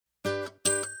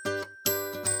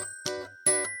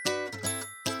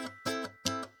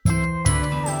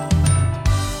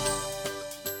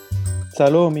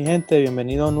Saludos mi gente,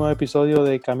 bienvenido a un nuevo episodio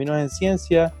de Caminos en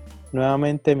Ciencia.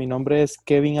 Nuevamente mi nombre es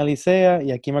Kevin Alicea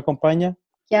y aquí me acompaña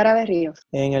Kiara Berríos.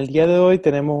 En el día de hoy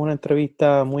tenemos una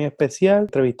entrevista muy especial.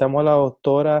 Entrevistamos a la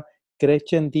doctora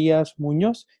Gretchen Díaz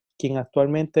Muñoz, quien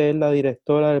actualmente es la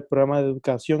directora del programa de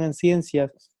Educación en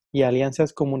Ciencias y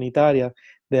Alianzas Comunitarias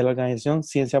de la organización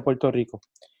Ciencia Puerto Rico.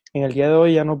 En el día de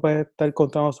hoy ya nos va a estar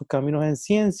contando sus caminos en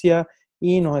ciencia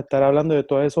y nos estará hablando de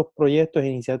todos esos proyectos e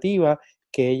iniciativas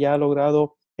que ella ha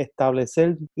logrado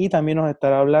establecer, y también nos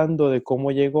estará hablando de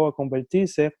cómo llegó a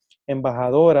convertirse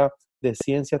embajadora de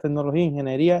Ciencia, Tecnología,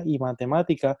 Ingeniería y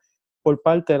Matemática por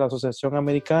parte de la Asociación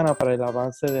Americana para el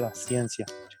Avance de la Ciencia.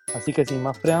 Así que sin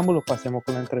más preámbulos, pasemos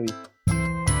con la entrevista.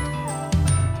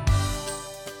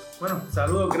 Bueno,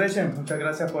 saludos Gretchen, muchas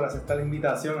gracias por aceptar la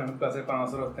invitación. Es un placer para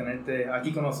nosotros tenerte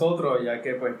aquí con nosotros, ya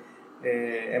que pues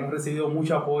hemos recibido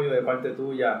mucho apoyo de parte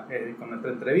tuya con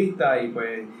nuestra entrevista, y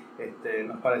pues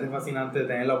nos parece fascinante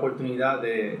tener la oportunidad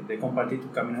de compartir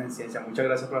tus caminos en ciencia. Muchas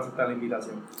gracias por aceptar la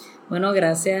invitación. Bueno,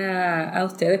 gracias a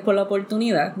ustedes por la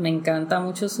oportunidad. Me encanta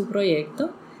mucho su proyecto.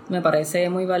 Me parece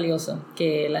muy valioso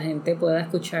que la gente pueda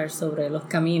escuchar sobre los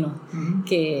caminos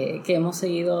que hemos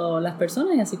seguido las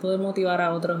personas, y así poder motivar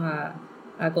a otros a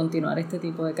continuar este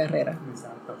tipo de carrera.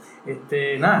 Exacto.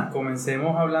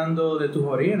 Comencemos hablando de tus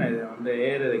orígenes, de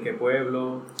dónde eres, de qué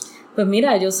pueblo. Pues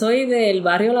mira, yo soy del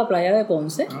barrio La Playa de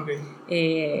Ponce.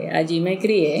 Allí me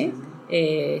crié.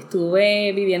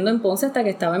 Estuve viviendo en Ponce hasta que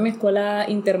estaba en mi escuela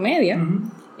intermedia.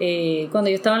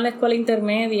 Cuando yo estaba en la escuela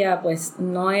intermedia, pues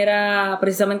no era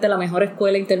precisamente la mejor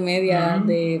escuela intermedia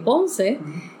de Ponce,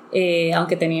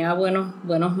 aunque tenía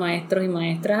buenos maestros y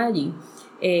maestras allí.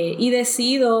 Y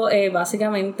decido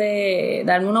básicamente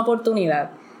darme una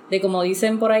oportunidad de, como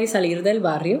dicen por ahí, salir del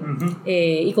barrio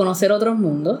y conocer otros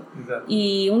mundos. Exacto.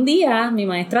 Y un día mi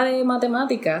maestra de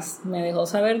matemáticas me dejó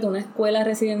saber de una escuela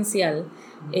residencial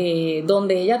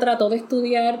donde ella trató de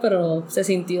estudiar, pero se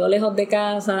sintió lejos de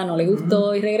casa, no le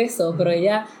gustó y regresó. Pero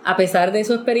ella, a pesar de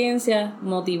su experiencia,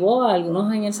 motivó a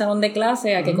algunos en el salón de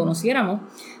clase a que conociéramos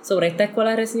sobre esta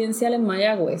escuela residencial en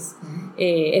Mayagüez,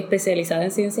 especializada en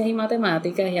ciencias y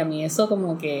matemáticas, y a mí eso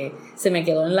como que se me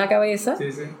quedó en la cabeza. Sí.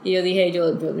 Y yo dije,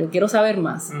 yo quiero saber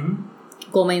más.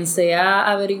 Comencé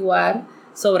a averiguar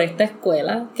sobre esta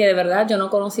escuela, que de verdad yo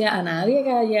no conocía a nadie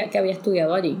que había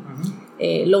estudiado allí.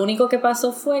 Lo único que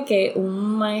pasó fue que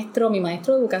mi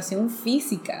maestro de educación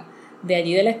física de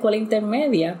allí de la escuela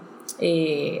intermedia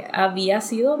había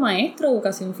sido maestro de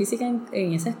educación física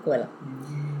en esa escuela.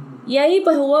 Y ahí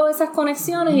pues hubo esas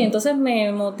conexiones, y entonces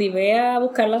me motivé a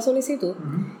buscar la solicitud.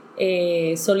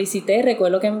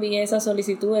 Recuerdo que envié esa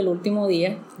solicitud el último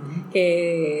día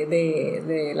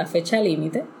de la fecha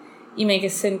límite, y me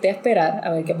senté a esperar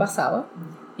a ver qué pasaba.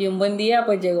 Y un buen día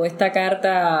pues llegó esta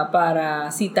carta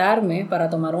para citarme para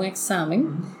tomar un examen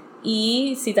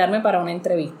y citarme para una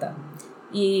entrevista.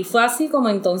 Y fue así como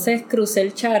entonces crucé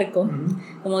el charco,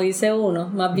 como dice uno,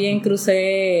 más bien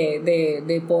crucé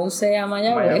de Ponce a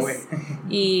Mayagüez.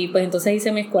 Y pues entonces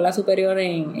hice mi escuela superior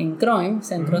en CROEM,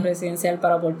 Centro Residencial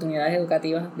para Oportunidades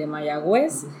Educativas de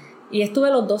Mayagüez, y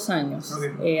estuve los 2 años.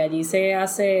 Allí se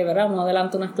hace, ¿verdad? Uno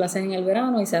adelanta unas clases en el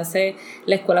verano y se hace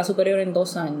la escuela superior en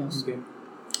 2 años.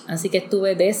 Así que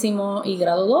estuve 10º y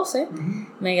grado 12.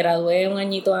 Me gradué un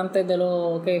añito antes de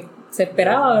lo que se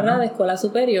esperaba, ¿verdad? De escuela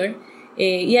superior.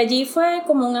 Y allí fue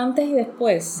como un antes y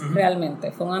después,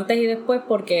 realmente. Fue un antes y después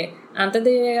porque antes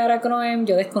de llegar a CROEM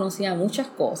yo desconocía muchas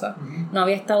cosas. No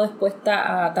había estado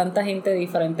expuesta a tanta gente de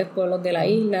diferentes pueblos de la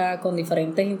isla, con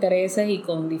diferentes intereses y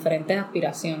con diferentes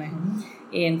aspiraciones.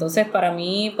 Y entonces para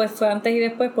mí pues fue antes y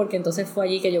después, porque entonces fue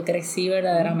allí que yo crecí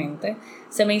verdaderamente.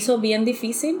 Se me hizo bien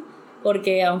difícil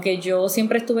porque aunque yo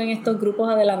siempre estuve en estos grupos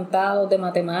adelantados de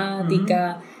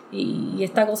matemática y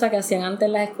esta cosa que hacían antes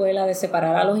en las escuelas de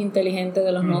separar a los inteligentes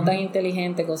de los no tan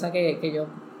inteligentes, cosa que yo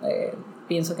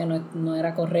pienso que no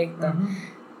era correcta.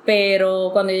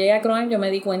 Pero cuando yo llegué a CROEM yo me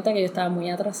di cuenta que yo estaba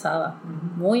muy atrasada,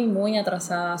 muy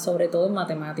atrasada, sobre todo en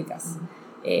matemáticas.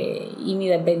 Y mi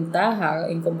desventaja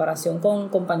en comparación con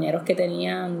compañeros que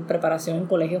tenían preparación en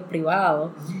colegios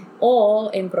privados o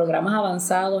en programas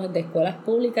avanzados de escuelas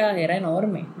públicas era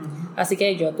enorme. Así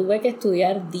que yo tuve que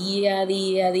estudiar día a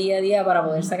día para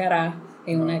poder sacar A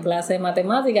en una clase de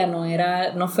matemáticas.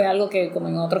 No fue algo que, como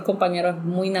en otros compañeros,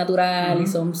 muy natural y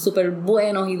son súper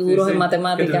buenos y duros en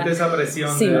matemáticas. Esa presión.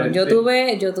 Sí, yo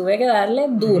tuve que darle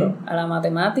duro a la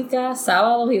matemática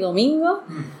sábados y domingos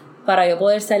para yo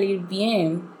poder salir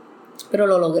bien, pero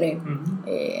lo logré.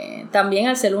 También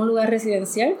al ser un lugar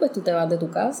residencial, pues tú te vas de tu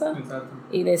casa. Exacto.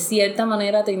 Y de cierta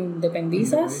manera te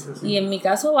independizas. Sí. Y en mi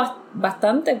caso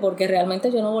bastante, porque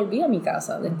realmente yo no volví a mi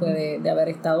casa después de haber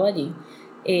estado allí.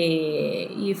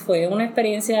 Y fue una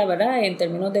experiencia, ¿verdad?, en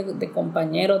términos de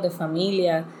compañeros, de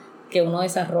familia, que uno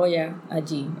desarrolla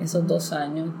allí, esos 2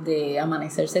 años de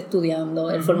amanecerse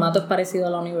estudiando. El formato es parecido a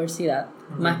la universidad,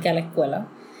 más que a la escuela.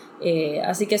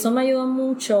 Así que eso me ayudó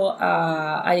mucho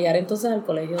a llegar entonces al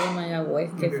colegio de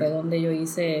Mayagüez, que fue donde yo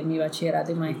hice mi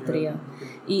bachillerato y maestría.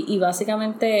 Y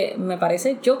básicamente me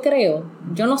parece, yo creo,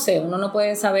 yo no sé, uno no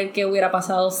puede saber qué hubiera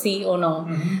pasado sí o no,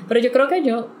 pero yo creo que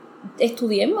yo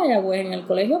estudié en Mayagüez en el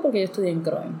colegio porque yo estudié en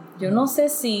Croen. Yo no sé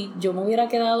si yo me hubiera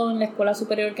quedado en la escuela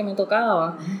superior que me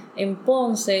tocaba en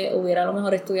Ponce, hubiera a lo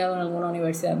mejor estudiado en alguna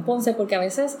universidad en Ponce, porque a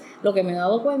veces lo que me he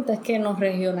dado cuenta es que nos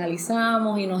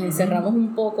regionalizamos y nos encerramos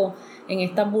un poco en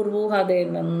estas burbujas de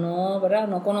no, ¿verdad?,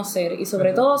 no conocer, y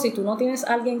sobre todo si tú no tienes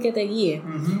alguien que te guíe,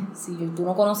 si tú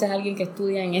no conoces a alguien que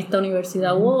estudia en esta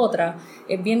universidad u otra,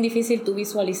 es bien difícil tú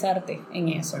visualizarte en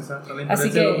eso. Exacto, la Así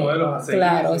importancia que, de los modelos a seguir.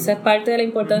 claro, esa es parte de la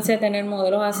importancia de tener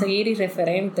modelos a seguir y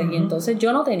referentes, y entonces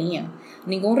yo no tenía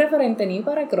ningún referente ni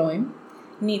para Croen,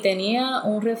 ni tenía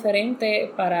un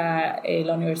referente para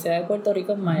la Universidad de Puerto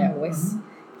Rico en Mayagüez.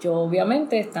 Yo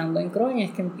obviamente estando en Croen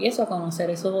es que empiezo a conocer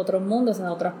esos otros mundos,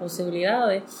 esas otras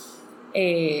posibilidades,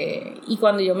 y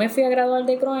cuando yo me fui a graduar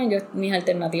de Croen, mis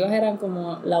alternativas eran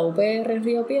como la UPR en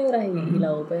Río Piedras y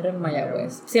la UPR en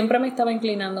Mayagüez. Siempre me estaba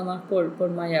inclinando más por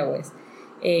Mayagüez,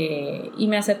 y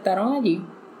me aceptaron allí.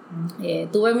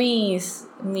 Tuve mis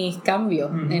cambios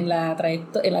en la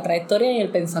trayectoria y en el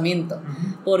pensamiento,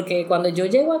 porque cuando yo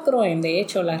llego a Croen, de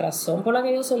hecho la razón por la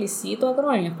que yo solicito a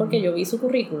Croen es porque yo vi su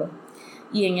currículo,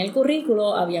 y en el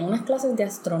currículo había unas clases de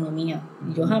astronomía,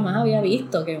 y yo jamás había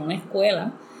visto que en una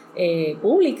escuela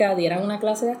pública dieran una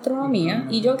clase de astronomía,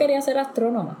 y yo quería ser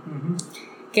astrónoma.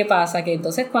 ¿Qué pasa? Que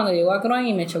entonces cuando llego a Croen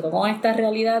y me chocó con esta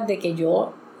realidad de que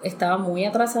yo estaba muy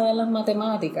atrasada en las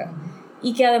matemáticas,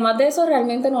 y que además de eso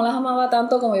realmente no las amaba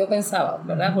tanto como yo pensaba,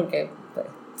 ¿verdad? Porque pues,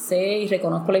 sé y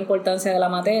reconozco la importancia de la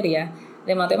materia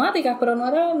de matemáticas, pero no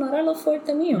era lo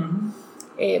fuerte mío.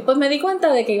 Pues me di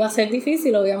cuenta de que iba a ser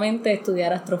difícil, obviamente,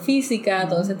 estudiar astrofísica,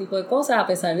 todo ese tipo de cosas, a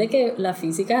pesar de que la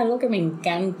física es algo que me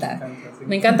encanta. Sí.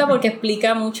 Me encanta porque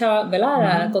explica mucha,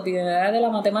 ¿verdad?, la cotidianidad de la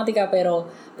matemática, pero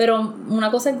una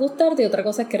cosa es gustarte y otra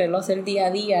cosa es quererlo hacer día a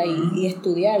día y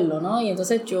estudiarlo, ¿no? Y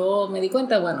entonces yo me di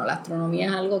cuenta, bueno, la astronomía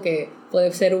es algo que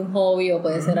puede ser un hobby o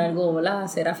puede ser algo, ¿verdad?,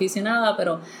 ser aficionada,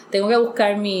 pero tengo que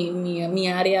buscar mi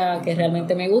área que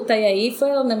realmente me gusta, y ahí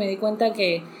fue donde me di cuenta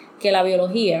que la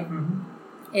biología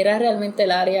era realmente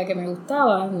el área que me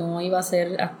gustaba. No iba a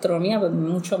ser astronomía, pues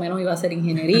mucho menos iba a ser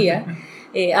ingeniería,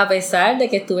 a pesar de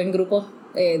que estuve en grupos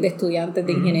de estudiantes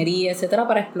de ingeniería, etcétera,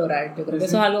 para explorar. Yo creo que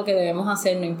eso es algo que debemos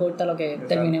hacer, no importa lo que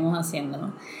terminemos haciendo,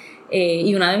 ¿no?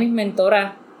 Y una de mis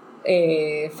mentoras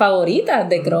favoritas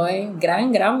de Croen,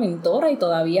 gran mentora, y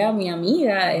todavía mi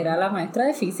amiga, era la maestra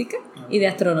de física y de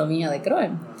astronomía de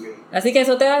Croen. Así que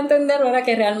eso te da a entender, ¿verdad?,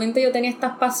 que realmente yo tenía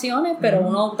estas pasiones, pero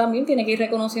uno también tiene que ir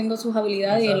reconociendo sus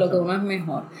habilidades. Exacto. Y en lo que uno es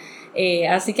mejor.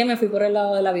 Así que me fui por el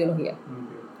lado de la biología.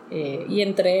 Y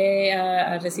entré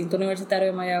al recinto universitario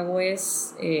de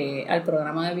Mayagüez, al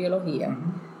programa de biología.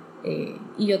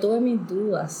 Y yo tuve mis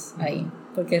dudas ahí,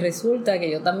 porque resulta que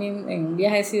yo también, en un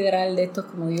viaje sideral de estos,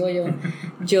 como digo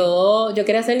yo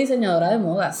quería ser diseñadora de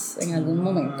modas en algún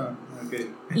momento.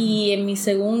 Y en mi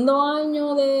segundo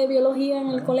año de biología en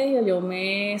el colegio, yo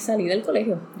me salí del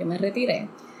colegio, yo me retiré,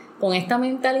 con esta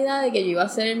mentalidad de que yo iba a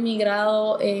hacer mi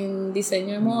grado en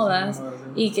diseño de modas,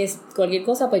 y que cualquier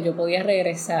cosa pues yo podía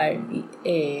regresar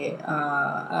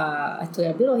a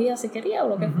estudiar biología si quería o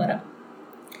lo que fuera.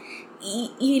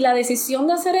 Y la decisión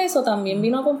de hacer eso también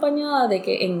vino acompañada de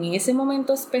que en ese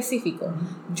momento específico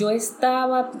yo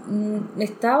estaba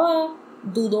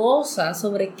dudosa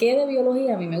sobre qué de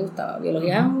biología a mí me gustaba.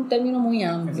 Biología es un término muy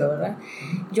amplio, ¿verdad?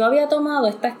 Yo había tomado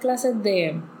estas clases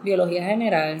de biología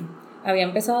general, había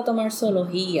empezado a tomar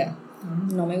zoología,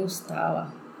 no me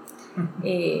gustaba.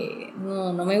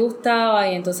 No me gustaba,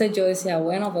 y entonces yo decía,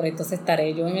 bueno, pero entonces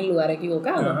estaré yo en el lugar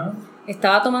equivocado.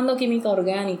 Estaba tomando química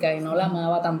orgánica y no la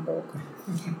amaba tampoco.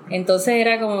 Entonces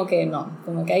era como que no,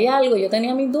 como que hay algo, yo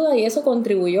tenía mis dudas, y eso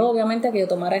contribuyó obviamente a que yo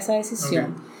tomara esa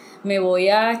decisión. Me voy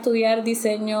a estudiar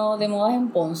diseño de modas en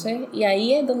Ponce, y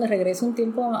ahí es donde regreso un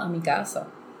tiempo a mi casa.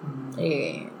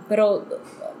 Pero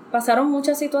pasaron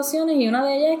muchas situaciones, y una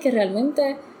de ellas es que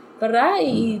realmente, ¿verdad?,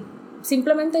 y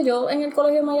simplemente yo en el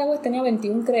colegio de Mayagüez tenía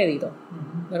 21 créditos,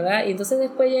 ¿verdad? Y entonces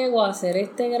después llego a hacer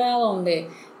este grado donde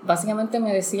básicamente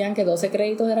me decían que 12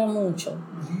 créditos eran mucho.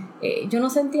 Yo no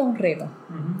sentía un reto.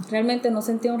 realmente no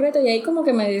sentía un reto y ahí como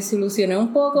que me desilusioné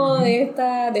un poco de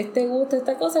este gusto,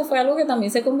 esta cosa. Fue algo que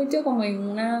también se convirtió como en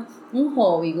un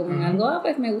hobby, como en algo,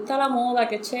 pues me gusta la moda,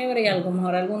 qué chévere, y a lo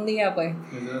mejor algún día pues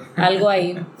algo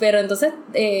ahí. Pero entonces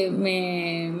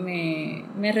me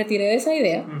retiré de esa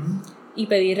idea y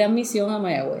pedí readmisión a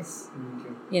Mayagüez.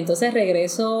 Y entonces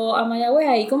regreso a Mayagüez,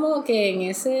 ahí como que en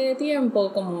ese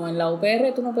tiempo, como en la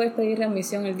UPR, tú no puedes pedir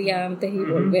readmisión el día antes y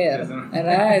volver,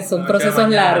 ¿verdad? Son procesos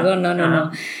largos, no.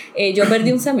 Yo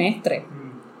perdí un semestre,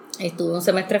 estuve un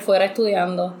semestre fuera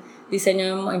estudiando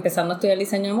empezando a estudiar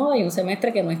diseño de moda, y un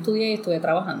semestre que no estudié y estuve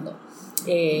trabajando.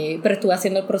 Pero estuve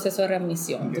haciendo el proceso de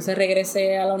readmisión. Entonces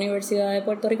regresé a la Universidad de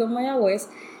Puerto Rico en Mayagüez,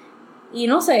 y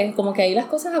no sé, como que ahí las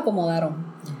cosas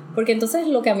acomodaron. Porque entonces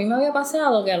lo que a mí me había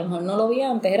pasado, que a lo mejor no lo vi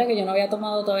antes, era que yo no había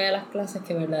tomado todavía las clases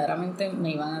que verdaderamente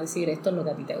me iban a decir esto es lo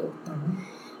que a ti te gusta.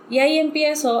 Y ahí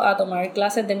empiezo a tomar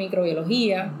clases de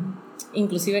microbiología,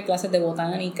 inclusive clases de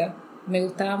botánica. Me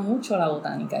gustaba mucho la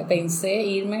botánica. Pensé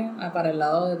irme para el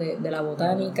lado de la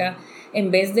botánica. En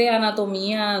vez de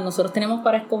anatomía, nosotros tenemos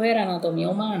para escoger anatomía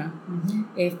humana.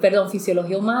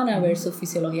 Fisiología humana versus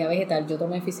fisiología vegetal. Yo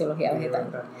tomé fisiología vegetal.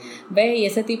 ¿Ves? Y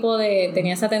ese tipo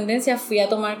tenía esa tendencia. Fui a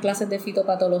tomar clases de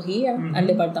fitopatología al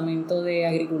departamento de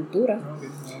agricultura.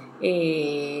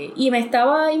 Y me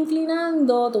estaba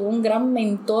inclinando, tuve un gran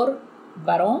mentor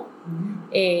varón.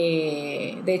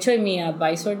 De hecho, mi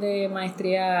advisor de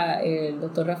maestría, el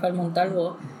doctor Rafael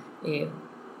Montalvo,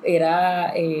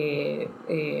 era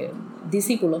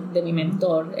discípulo de mi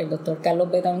mentor, el doctor Carlos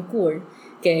Betancourt,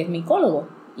 que es micólogo.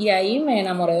 Y ahí me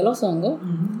enamoré de los hongos,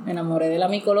 me enamoré de la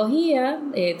micología,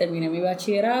 terminé mi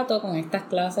bachillerato con estas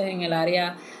clases en el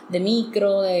área de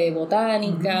micro, de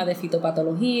botánica, de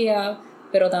fitopatología,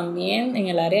 pero también en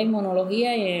el área de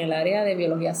inmunología y en el área de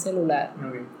biología celular.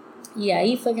 Y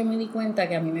ahí fue que me di cuenta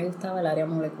que a mí me gustaba el área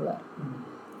molecular.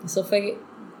 Eso fue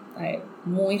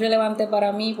muy relevante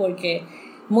para mí porque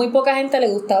muy poca gente le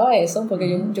gustaba eso,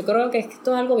 porque yo creo que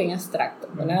esto es algo bien abstracto,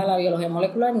 ¿verdad? La biología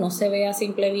molecular no se ve a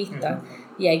simple vista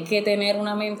y hay que tener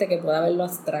una mente que pueda ver lo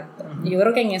abstracto. Y yo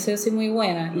creo que en eso yo soy muy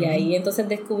buena, y ahí entonces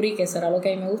descubrí que eso era lo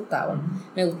que a mí me gustaba.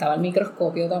 Me gustaba el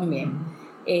microscopio también.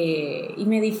 Y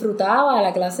me disfrutaba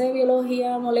la clase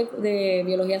de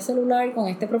biología celular con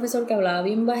este profesor que hablaba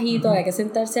bien bajito, había que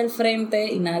sentarse al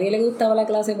frente y nadie le gustaba la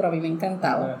clase, pero a mí me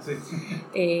encantaba.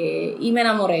 Y me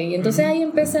enamoré, y entonces ahí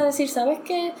empecé a decir, ¿sabes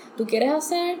qué? Tú quieres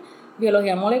hacer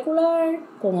biología molecular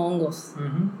con hongos,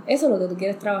 eso es lo que tú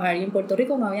quieres trabajar, y en Puerto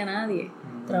Rico no había nadie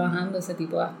trabajando ese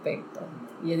tipo de aspectos.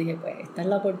 Y yo dije, pues esta es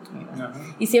la oportunidad.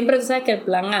 Y siempre tú sabes que el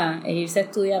plan A es irse a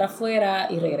estudiar afuera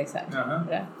y regresar,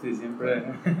 ¿verdad? Sí, siempre.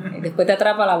 Después te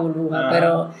atrapa la burbuja,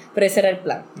 pero ese era el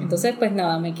plan. Entonces, pues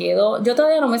nada, me quedo. Yo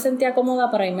todavía no me sentía cómoda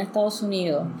para irme a Estados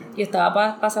Unidos, y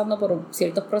estaba pasando por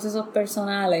ciertos procesos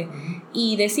personales,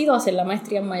 y decido hacer la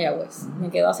maestría en Mayagüez.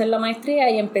 Me quedo a hacer la maestría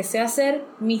y empecé a hacer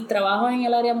mis trabajos en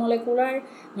el área molecular,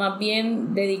 más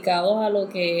bien dedicados a lo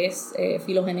que es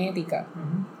filogenética.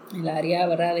 El área,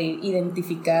 ¿verdad?, de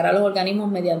identificar a los organismos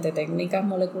mediante técnicas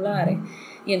moleculares.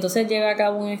 Y entonces llevé a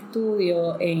cabo un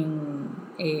estudio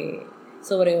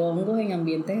sobre hongos en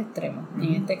ambientes extremos.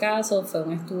 En este caso fue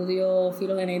un estudio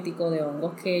filogenético de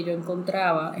hongos que yo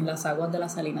encontraba en las aguas de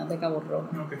las salinas de Cabo Rojo.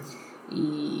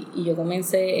 Y yo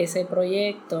comencé ese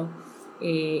proyecto,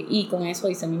 y con eso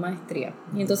hice mi maestría.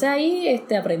 Y entonces ahí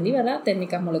aprendí, ¿verdad?,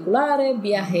 técnicas moleculares,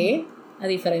 viajé a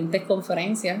diferentes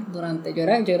conferencias yo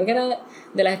creo que era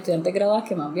de las estudiantes graduadas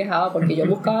que más viajaba, porque yo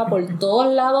buscaba por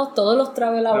todos lados todos los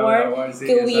travel awards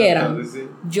que hubieran,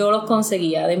 yo los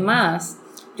conseguía. Además,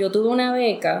 yo tuve una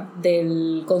beca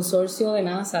del consorcio de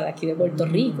NASA de aquí de Puerto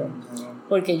Rico,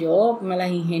 porque yo me las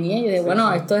ingenié. Yo dije,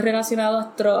 bueno, esto es relacionado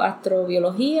a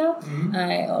astrobiología,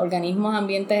 organismos,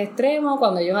 ambientes extremos.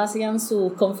 Cuando ellos hacían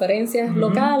sus conferencias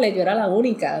locales, yo era la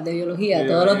única de biología.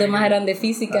 Todos los demás eran de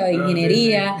física, de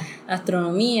ingeniería,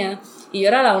 astronomía. Y yo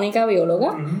era la única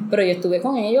bióloga, pero yo estuve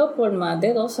con ellos por más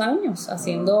de 2 años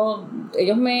haciendo.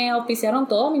 Ellos me auspiciaron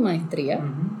toda mi maestría.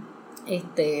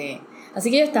 Así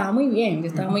que yo estaba muy bien, yo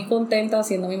estaba muy contenta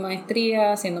haciendo mi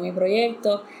maestría, haciendo mi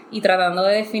proyecto y tratando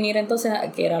de definir entonces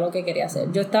qué era lo que quería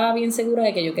hacer. Yo estaba bien segura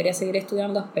de que yo quería seguir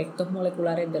estudiando aspectos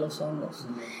moleculares de los hongos,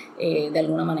 de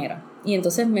alguna manera. Y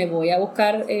entonces me voy a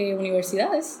buscar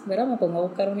universidades, ¿verdad? Me pongo a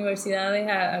buscar universidades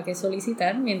a que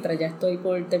solicitar mientras ya estoy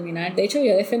por terminar. De hecho,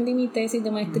 yo defendí mi tesis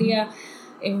de maestría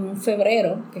en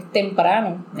febrero, que es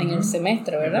temprano en el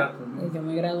semestre, ¿verdad? Yo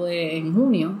me gradué en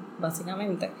junio,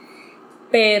 básicamente.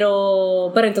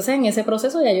 Pero entonces en ese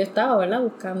proceso ya yo estaba, ¿verdad?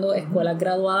 Buscando escuelas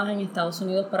graduadas en Estados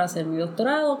Unidos para hacer mi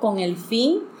doctorado con el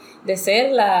fin de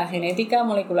ser la genética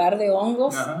molecular de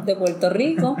hongos de Puerto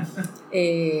Rico,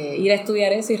 ir a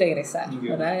estudiar eso y regresar,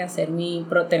 ¿verdad? Y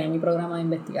tener mi programa de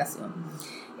investigación.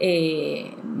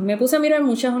 Me puse a mirar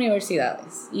muchas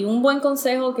universidades y un buen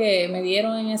consejo que me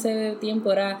dieron en ese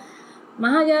tiempo era,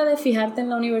 más allá de fijarte en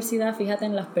la universidad, fíjate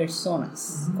en las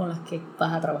personas con las que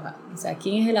vas a trabajar. O sea,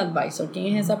 ¿quién es el advisor?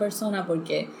 ¿Quién es esa persona?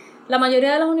 Porque la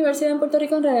mayoría de las universidades en Puerto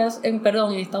Rico,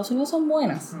 en Estados Unidos son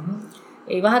buenas.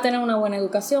 Y vas a tener una buena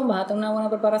educación, vas a tener una buena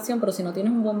preparación, pero si no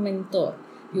tienes un buen mentor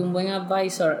y un buen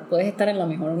advisor, puedes estar en la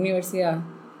mejor universidad,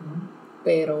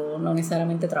 pero no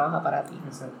necesariamente trabaja para ti.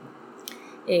 Exacto.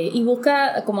 Y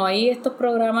busca, como hay estos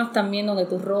programas también donde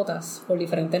tú rotas por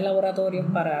diferentes laboratorios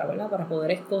para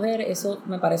poder escoger, eso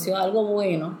me pareció algo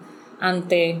bueno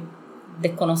ante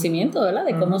desconocimiento, ¿verdad?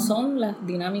 De cómo son las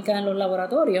dinámicas en los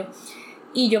laboratorios.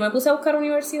 Y yo me puse a buscar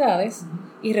universidades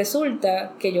y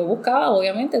resulta que yo buscaba,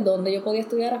 obviamente, donde yo podía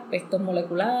estudiar aspectos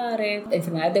moleculares,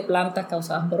 enfermedades de plantas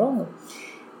causadas por hongos.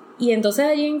 Y entonces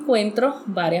allí encuentro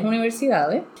varias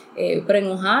universidades, pero en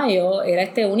Ohio era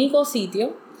este único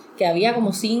sitio que había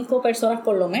como 5 personas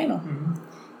por lo menos,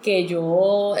 que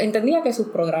yo entendía que sus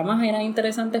programas eran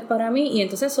interesantes para mí, y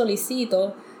entonces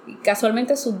solicito,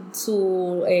 casualmente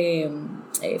su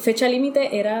fecha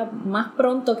límite era más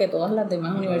pronto que todas las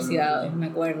demás universidades, me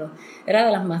acuerdo, era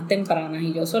de las más tempranas,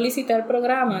 y yo solicité el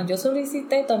programa.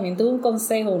 También tuve un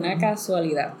consejo, una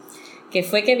casualidad, que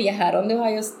fue que viajaron de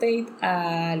Ohio State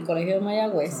al Colegio de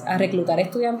Mayagüez a reclutar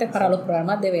estudiantes para los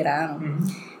programas de verano.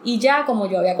 Y ya como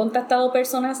yo había contactado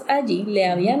personas allí, le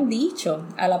habían dicho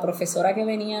a la profesora que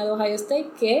venía de Ohio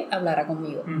State que hablara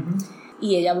conmigo.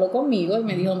 Y ella habló conmigo y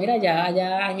me dijo, mira, ya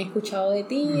han escuchado de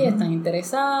ti, están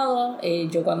interesados,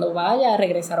 yo cuando vaya a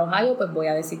regresar a Ohio, pues voy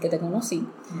a decir que te conocí.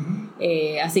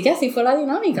 Así que así fue la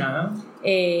dinámica.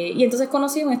 Y entonces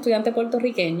conocí a un estudiante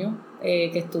puertorriqueño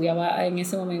que estudiaba en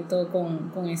ese momento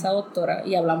con esa doctora,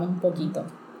 y hablamos un poquito.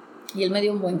 Y él me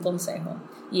dio un buen consejo,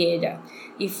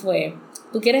 y fue,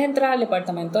 tú quieres entrar al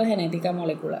departamento de genética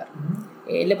molecular.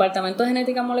 El departamento de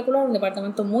genética molecular es un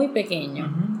departamento muy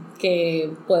pequeño,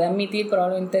 que puede admitir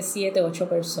probablemente 7 u 8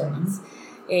 personas.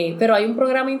 Pero hay un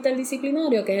programa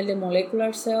interdisciplinario que es el de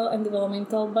Molecular Cell and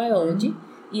Developmental Biology,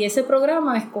 y ese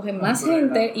programa escoge más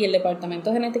gente, y el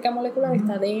departamento de genética molecular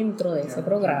está dentro de ese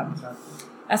programa.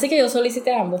 Así que yo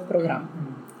solicité ambos programas.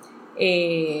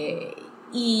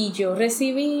 Y yo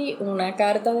recibí una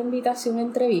carta de invitación a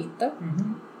entrevista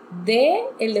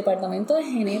del departamento de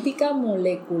genética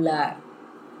molecular,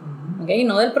 ¿okay?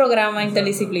 No del programa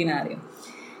interdisciplinario.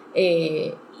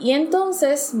 Y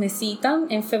entonces me citan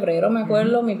en febrero, me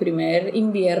acuerdo, mi primer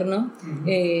invierno,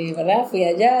 ¿verdad? Fui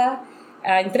allá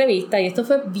a entrevista, y esto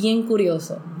fue bien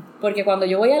curioso, porque cuando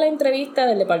yo voy a la entrevista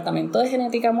del departamento de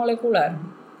genética molecular,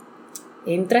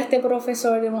 entra este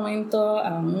profesor de momento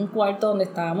a un cuarto donde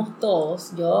estábamos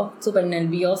todos, yo súper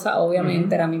nerviosa,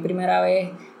 obviamente, era mi primera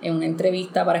vez en una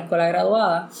entrevista para escuela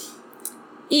graduada,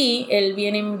 y él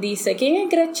viene y me dice, ¿quién es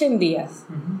Gretchen Díaz?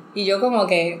 Y yo como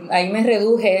que ahí me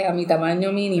reduje a mi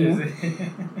tamaño mínimo,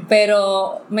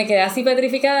 pero me quedé así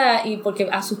petrificada, y porque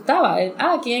asustaba,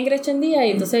 ¿quién es Gretchen Díaz?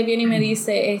 Y entonces viene y me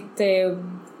dice,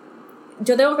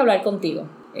 yo tengo que hablar contigo.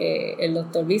 El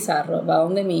doctor Bizarro va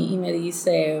donde mí y me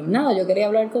dice, nada, yo quería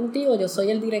hablar contigo, yo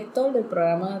soy el director del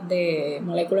programa de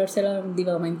Molecular Cell and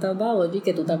Developmental Biology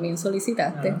que tú también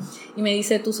solicitaste, y me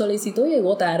dice, tu solicitud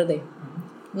llegó tarde,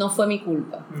 no fue mi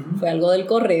culpa, fue algo del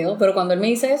correo, pero cuando él me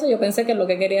dice eso yo pensé que lo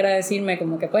que quería era decirme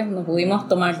como que pues no pudimos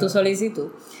tomar tu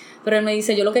solicitud, pero él me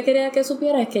dice, yo lo que quería que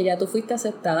supieras es que ya tú fuiste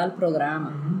aceptada al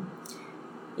programa,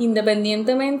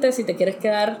 independientemente si te quieres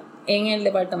quedar en el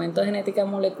departamento de genética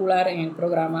molecular en el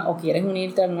programa o quieres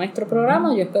unirte a nuestro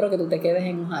programa, yo espero que tú te quedes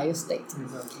en Ohio State.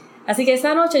 Exacto. Así que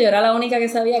esa noche yo era la única que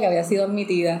sabía que había sido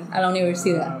admitida a la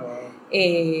universidad.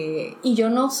 Y yo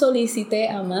no solicité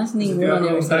a más ninguna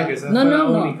universidad.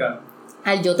 No.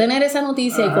 Al yo tener esa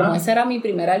noticia, y como esa era mi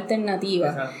primera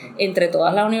alternativa entre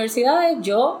todas las universidades,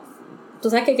 tú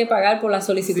sabes que hay que pagar por las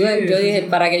solicitudes. Yo dije,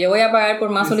 ¿para qué yo voy a pagar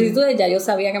por más solicitudes? Ya yo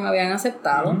sabía que me habían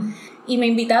aceptado. Y me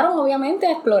invitaron, obviamente,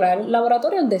 a explorar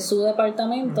laboratorios de su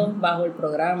departamento bajo el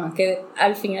programa, que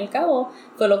al fin y al cabo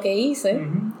fue lo que hice.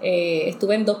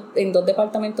 Estuve en dos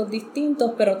departamentos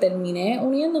distintos, pero terminé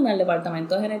uniéndome al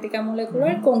departamento de genética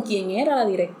molecular con quien era la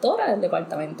directora del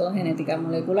departamento de genética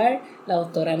molecular, la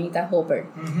doctora Anita Hopper.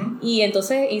 Y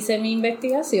entonces hice mi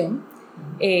investigación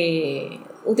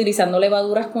utilizando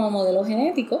levaduras como modelo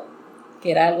genético, que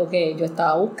era algo que yo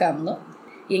estaba buscando.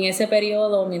 Y en ese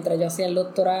periodo, mientras yo hacía el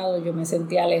doctorado, yo me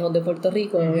sentía lejos de Puerto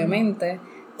Rico, obviamente.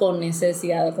 con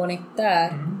necesidad de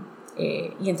conectar.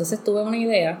 Y entonces tuve una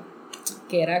idea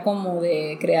que era como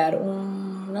de crear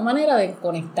una manera de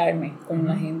conectarme con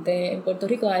la gente en Puerto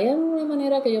Rico. ¿Hay alguna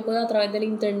manera que yo pueda a través del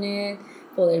internet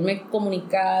poderme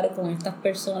comunicar con estas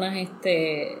personas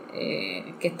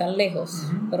que están lejos,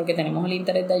 pero que tenemos el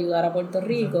interés de ayudar a Puerto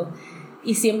Rico?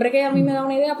 Y siempre que a mí me da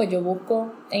una idea, pues yo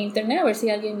busco en internet a ver si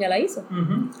alguien ya la hizo.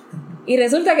 Y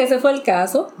resulta que ese fue el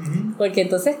caso, porque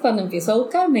entonces cuando empiezo a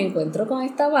buscar me encuentro con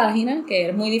esta página que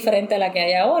es muy diferente a la que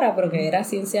hay ahora, pero que era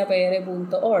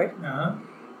cienciapr.org.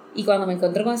 Y cuando me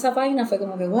encuentro con esa página fue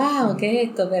como que, wow, ¿qué es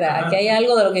esto? Espera, aquí hay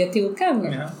algo de lo que yo estoy buscando.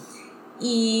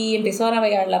 Y empiezo a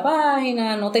navegar la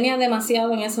página, no tenía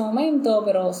demasiado en ese momento,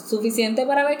 pero suficiente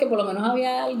para ver que por lo menos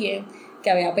había alguien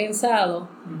que había pensado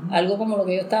algo como lo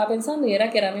que yo estaba pensando, y era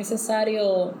que era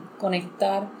necesario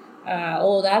conectar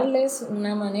o darles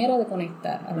una manera de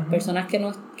conectar a las personas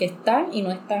que están y no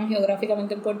están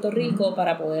geográficamente en Puerto Rico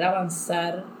para poder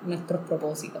avanzar nuestros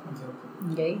propósitos.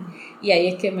 ¿Okay? Y ahí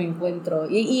es que me encuentro,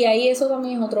 y ahí eso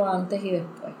también es otro antes y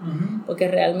después, porque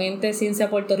realmente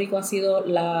Ciencia Puerto Rico ha sido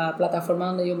la plataforma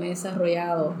donde yo me he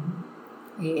desarrollado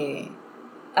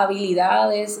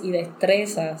habilidades y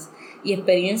destrezas y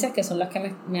experiencias que son las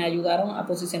que me ayudaron a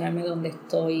posicionarme donde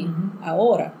estoy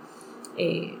ahora.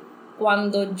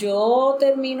 Cuando yo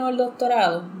termino el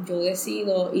doctorado, yo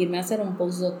decido irme a hacer un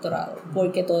postdoctorado,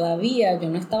 porque todavía yo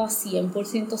no estaba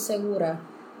 100% segura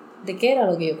de qué era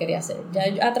lo que yo quería hacer. Ya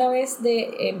a través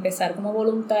de empezar como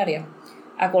voluntaria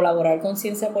a colaborar con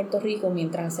Ciencia Puerto Rico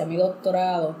mientras hacía mi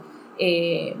doctorado,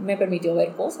 me permitió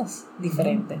ver cosas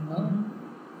diferentes, ¿no?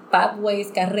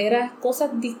 Pathways, carreras,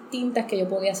 cosas distintas que yo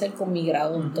podía hacer con mi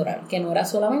grado doctoral, que no era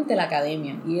solamente la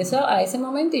academia. Y eso a ese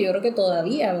momento, yo creo que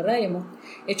todavía, ¿verdad? Y hemos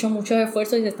hecho muchos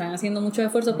esfuerzos y se están haciendo muchos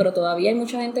esfuerzos, pero todavía hay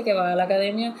mucha gente que va a la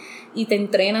academia y te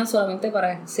entrenan solamente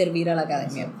para servir a la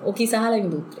academia, o quizás a la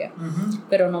industria,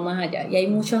 pero no más allá. Y hay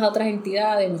muchas otras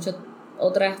entidades, muchas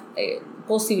otras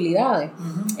posibilidades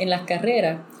en las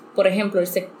carreras. Por ejemplo, el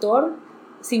sector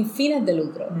sin fines de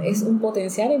lucro es un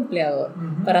potencial empleador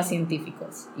para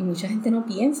científicos, y mucha gente no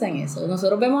piensa en eso.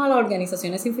 Nosotros vemos a las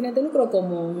organizaciones sin fines de lucro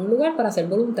como un lugar para ser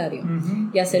voluntario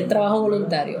y hacer trabajo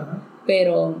voluntario,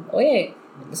 pero oye,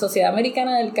 la Sociedad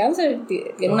Americana del Cáncer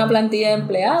tiene una plantilla de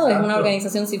empleados, es una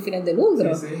organización sin fines de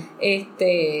lucro.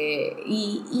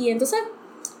 Y entonces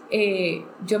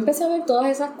yo empecé a ver todas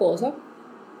esas cosas.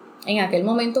 En aquel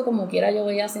momento, como quiera, yo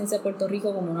veía a Ciencia Puerto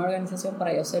Rico como una organización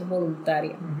para yo ser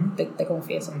voluntaria, te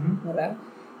confieso, ¿verdad?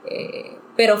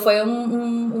 Pero fue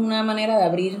una manera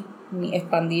de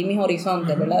expandir mis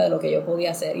horizontes, ¿verdad? De lo que yo podía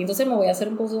hacer. Y entonces me voy a hacer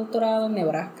un postdoctorado en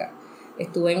Nebraska.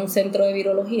 Estuve en un centro de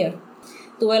virología.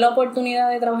 Tuve la oportunidad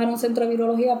de trabajar en un centro de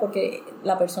virología porque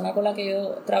la persona con la que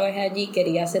yo trabajé allí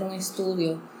quería hacer un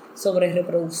estudio sobre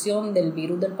reproducción del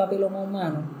virus del papiloma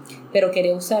humano, pero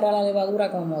quería usar a la levadura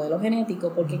como modelo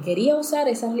genético porque quería usar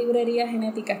esas librerías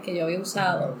genéticas que yo había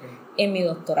usado en mi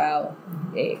doctorado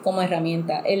como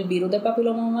herramienta. El virus del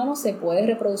papiloma humano se puede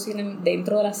reproducir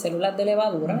dentro de las células de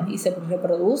levadura y se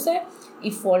reproduce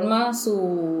y forma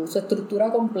su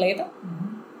estructura completa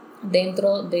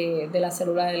dentro de la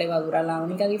célula de levadura. La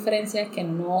única diferencia es que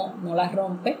no la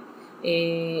rompe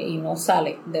y no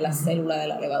sale de la célula de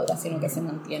la levadura, sino que se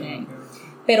mantiene ahí.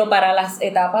 Pero para las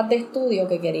etapas de estudio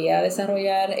que quería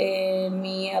desarrollar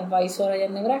mi advisor allá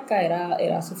en Nebraska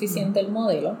era suficiente el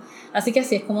modelo. Así que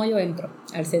así es como yo entro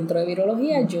al centro de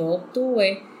virología. Yo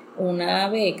obtuve una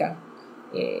beca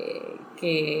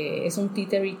que es un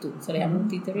T32, se le llama un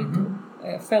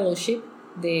T32 Fellowship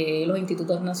de los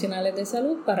Institutos Nacionales de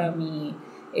Salud para mi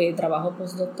trabajo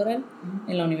postdoctoral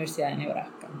en la Universidad de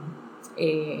Nebraska.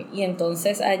 Y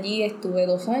entonces allí estuve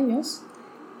 2 años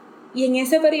y en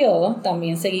ese periodo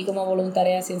también seguí como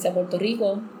voluntaria de Ciencia Puerto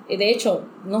Rico. De hecho,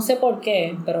 no sé por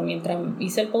qué, pero mientras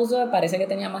hice el postdoc parece que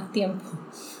tenía más tiempo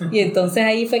y entonces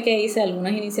ahí fue que hice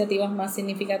algunas iniciativas más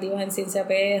significativas en Ciencia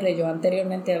PR. Yo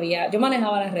anteriormente yo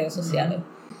manejaba las redes sociales,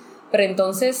 pero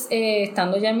entonces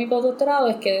estando ya en mi postdoctorado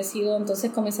es que decido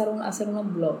entonces comenzar a hacer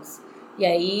unos blogs, y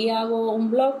ahí hago un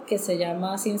blog que se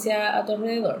llama Ciencia a tu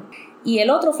alrededor. Y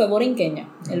el otro fue Borinqueña,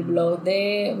 el blog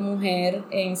de mujer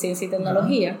en ciencia y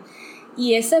tecnología.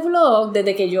 Y ese blog,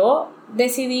 desde que yo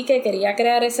decidí que quería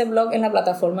crear ese blog en la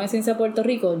plataforma de Ciencia Puerto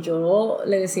Rico, yo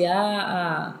le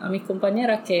decía a mis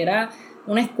compañeras que era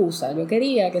una excusa. Yo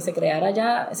quería que se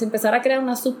empezara a crear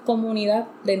una subcomunidad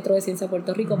dentro de Ciencia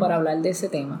Puerto Rico para hablar de ese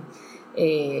tema.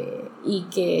 Y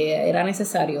que era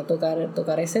necesario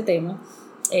tocar ese tema.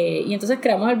 Y entonces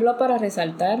creamos el blog para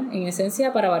resaltar, en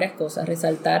esencia, para varias cosas.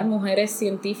 Resaltar mujeres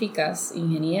científicas,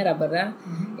 ingenieras, ¿verdad?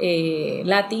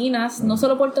 Latinas, no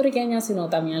solo puertorriqueñas, sino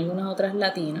también algunas otras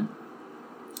latinas.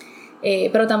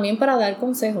 pero también para dar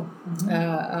consejos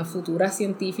a futuras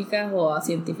científicas o a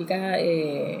científicas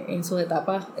en sus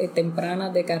etapas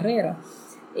tempranas de carrera.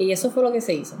 Y eso fue lo que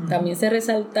se hizo. También se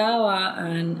resaltaba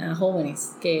a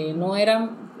jóvenes que no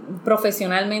eran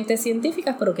profesionalmente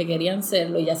científicas, pero que querían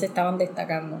serlo y ya se estaban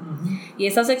destacando. Y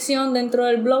esa sección dentro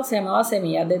del blog se llamaba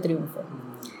Semillas de Triunfo.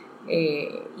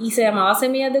 Y se llamaba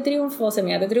Semillas de Triunfo.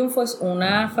 Semillas de Triunfo es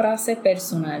una frase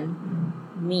personal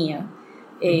mía.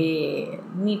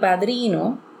 Mi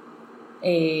padrino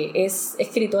es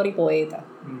escritor y poeta,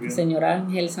 el señor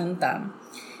Ángel Santana.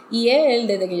 Y él,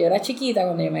 desde que yo era chiquita,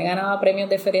 cuando yo me ganaba premios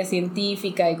de feria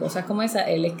científica y cosas como esa,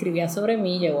 él escribía sobre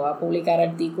mí, llegó a publicar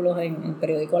artículos en el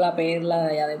periódico La Perla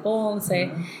de allá de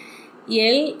Ponce. Y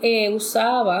él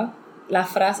usaba la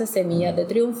frase Semillas de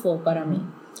Triunfo para mí.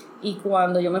 Y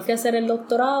cuando yo me fui a hacer el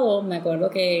doctorado, me acuerdo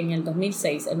que en el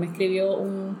 2006 él me escribió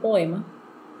un poema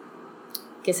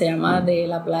que se llama De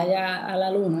la playa a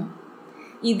la luna.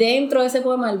 Y dentro de ese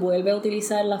poema él vuelve a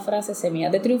utilizar la frase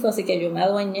Semillas de Triunfo, así que yo me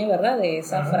adueñé, ¿verdad?, de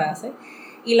esa frase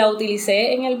y la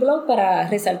utilicé en el blog para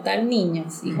resaltar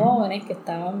niñas y jóvenes que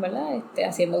estaban, ¿verdad?,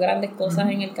 haciendo grandes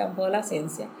cosas en el campo de la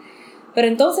ciencia. Pero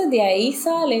entonces de ahí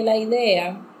sale la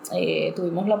idea,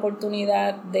 tuvimos la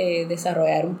oportunidad de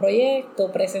desarrollar un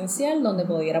proyecto presencial donde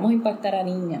pudiéramos impactar a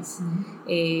niñas,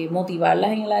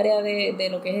 motivarlas en el área de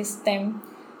lo que es STEM,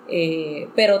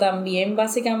 pero también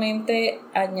básicamente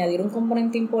añadir un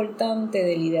componente importante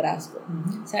de liderazgo.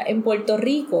 O sea, en Puerto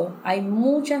Rico hay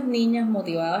muchas niñas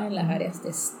motivadas en las áreas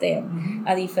de STEM,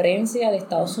 a diferencia de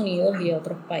Estados Unidos y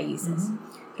otros países.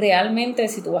 Realmente,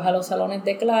 si tú vas a los salones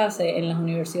de clase en las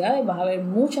universidades, vas a ver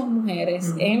muchas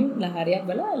mujeres en las áreas,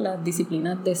 ¿verdad?, en las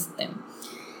disciplinas de STEM.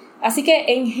 Así que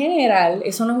en general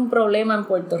eso no es un problema en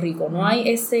Puerto Rico, no hay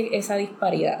esa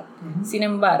disparidad. Sin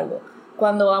embargo,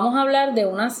 cuando vamos a hablar de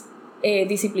unas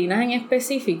disciplinas en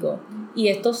específico, y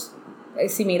estos,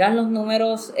 si miras los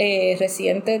números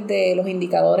recientes de los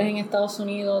indicadores en Estados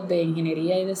Unidos de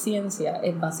ingeniería y de ciencia,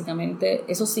 es básicamente,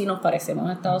 eso sí nos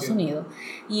parecemos a Estados Unidos,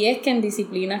 y es que en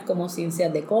disciplinas como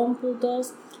ciencias de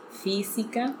cómputos,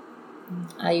 física,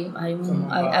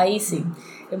 ahí sí.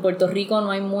 En Puerto Rico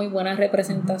no hay muy buena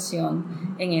representación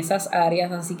en esas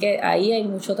áreas, así que ahí hay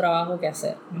mucho trabajo que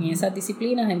hacer. En esas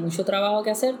disciplinas hay mucho trabajo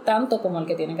que hacer, tanto como el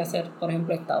que tiene que hacer, por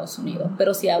ejemplo, Estados Unidos.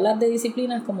 Pero si hablas de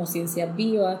disciplinas como ciencias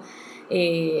vivas,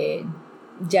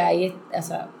 ya hay, o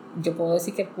sea, yo puedo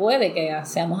decir que puede que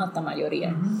seamos hasta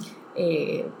mayoría.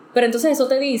 Pero entonces eso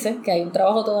te dice que hay un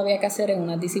trabajo todavía que hacer en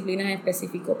unas disciplinas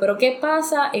específicas. Pero ¿qué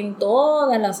pasa en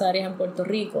todas las áreas en Puerto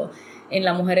Rico? En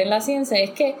la mujer en la ciencia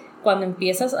es que cuando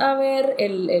empiezas a ver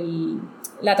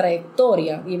la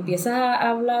trayectoria y empiezas a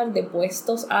hablar de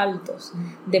puestos altos,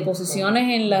 de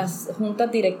posiciones en las juntas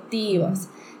directivas,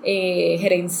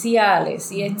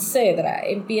 gerenciales y etcétera,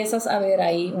 empiezas a ver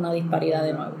ahí una disparidad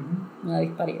de nuevo. Una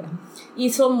disparidad. Y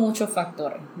son muchos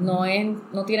factores. No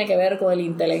tiene que ver con el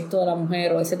intelecto de la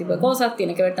mujer o ese tipo de cosas,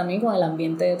 tiene que ver también con el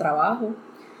ambiente de trabajo.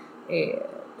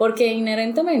 Porque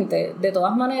inherentemente, de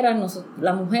todas maneras,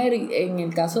 la mujer, en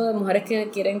el caso de mujeres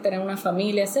que quieren tener una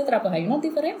familia, etcétera, pues hay unas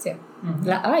diferencias.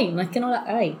 Las hay, no es que no las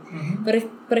hay. Pero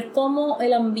es como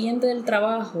el ambiente del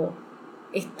trabajo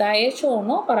está hecho o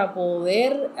no para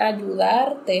poder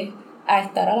ayudarte a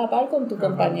estar a la par con tu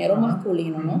compañero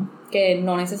masculino, ¿no? Que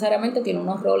no necesariamente tiene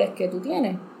unos roles que tú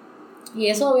tienes. Y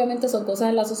eso obviamente son cosas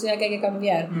en la sociedad que hay que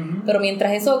cambiar. Pero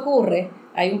mientras eso ocurre,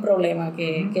 hay un problema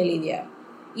que lidiar.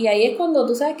 Y ahí es cuando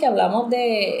tú sabes que hablamos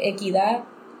de equidad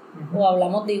o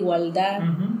hablamos de igualdad,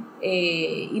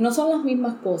 y no son las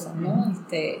mismas cosas, ¿no?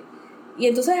 Y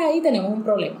entonces ahí tenemos un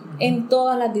problema en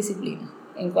todas las disciplinas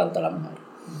en cuanto a la mujer.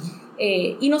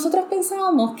 Y nosotros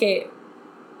pensábamos que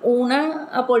una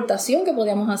aportación que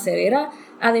podíamos hacer era,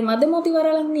 además de motivar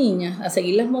a las niñas, a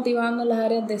seguirlas motivando en las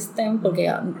áreas de STEM,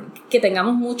 porque que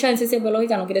tengamos mucha en ciencia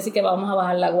biológica no quiere decir que vamos a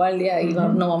bajar la guardia y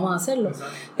no vamos a hacerlo.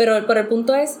 Pero el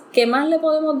punto es, ¿qué más le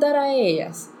podemos dar a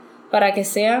ellas para que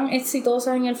sean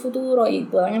exitosas en el futuro y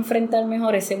puedan enfrentar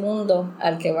mejor ese mundo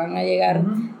al que van a llegar,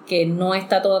 que no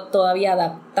está todavía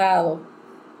adaptado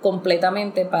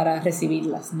completamente para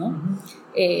recibirlas, ¿no?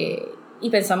 Y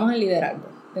pensamos en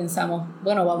liderazgo. Pensamos,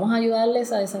 bueno, vamos a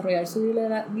ayudarles a desarrollar su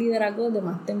liderazgo desde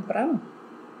más temprano.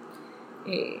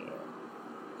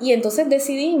 Y entonces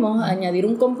decidimos añadir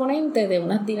un componente de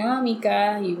unas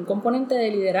dinámicas y un componente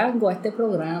de liderazgo a este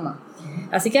programa.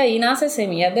 Así que ahí nace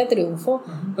Semillas de Triunfo,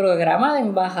 programa de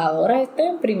embajadoras,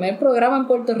 primer programa en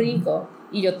Puerto Rico.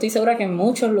 Y yo estoy segura que en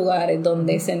muchos lugares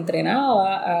donde se entrena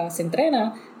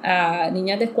a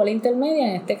niñas de escuela intermedia,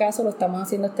 en este caso lo estamos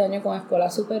haciendo este año con escuela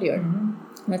superior.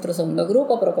 Nuestro segundo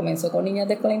grupo, pero comenzó con niñas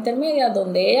de escuela intermedia,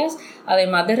 donde ellas,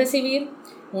 además de recibir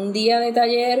un día de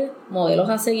taller, modelos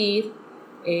a seguir,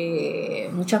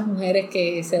 muchas mujeres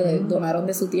que se donaron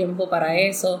de su tiempo para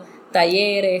eso,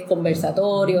 talleres,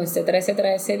 conversatorios, etcétera,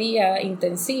 etcétera. Ese día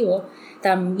intensivo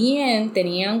también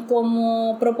tenían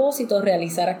como propósito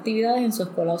realizar actividades en su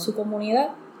escuela o su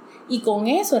comunidad, y con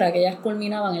eso era que ellas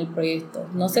culminaban el proyecto.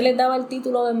 No se les daba el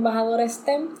título de embajadora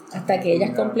STEM hasta que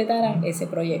ellas completaran ese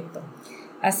proyecto.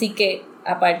 Así que,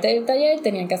 aparte del taller,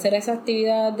 tenían que hacer esa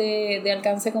actividad de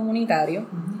alcance comunitario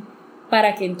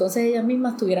para que entonces ellas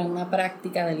mismas tuvieran una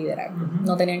práctica de liderazgo.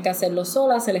 No tenían que hacerlo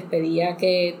solas, se les pedía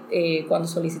que cuando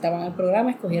solicitaban el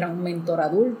programa escogieran un mentor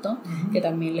adulto que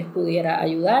también les pudiera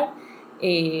ayudar.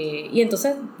 Y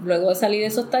entonces, luego de salir de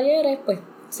esos talleres, pues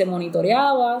se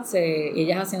monitoreaba,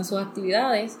 ellas hacían sus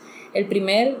actividades.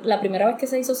 La primera vez que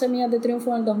se hizo Semillas de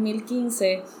Triunfo en el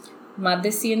 2015,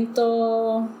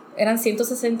 eran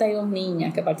 162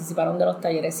 niñas que participaron de los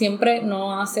talleres. Siempre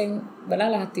no hacen, ¿verdad?,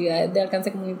 las actividades de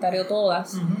alcance comunitario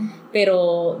todas,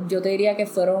 pero yo te diría que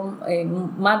fueron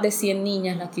más de 100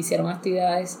 niñas las que hicieron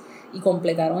actividades y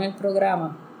completaron el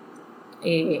programa,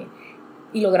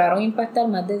 y lograron impactar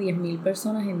más de 10,000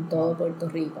 personas en todo Puerto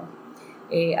Rico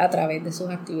a través de sus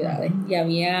actividades. Y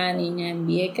había niñas en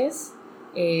Vieques,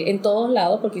 en todos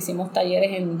lados, porque hicimos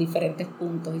talleres en diferentes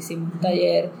puntos. Hicimos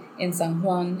taller en San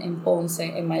Juan, en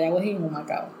Ponce, en Mayagüez y en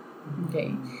Humacao.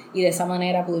 Okay. Y de esa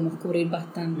manera pudimos cubrir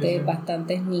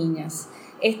bastantes niñas.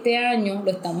 Este año lo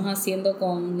estamos haciendo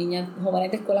con niñas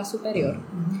jóvenes de escuela superior.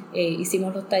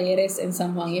 Hicimos los talleres en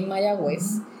San Juan y en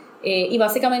Mayagüez. Y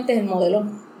básicamente el modelo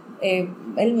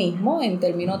el mismo, en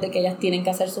términos de que ellas tienen que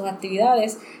hacer sus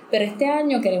actividades, pero este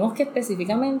año queremos que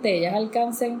específicamente ellas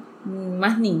alcancen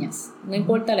más niñas, no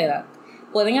importa la edad.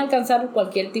 Pueden alcanzar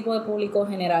cualquier tipo de público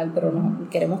general, pero no,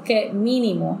 queremos que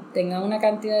mínimo tengan una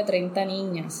cantidad de 30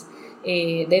 niñas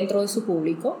dentro de su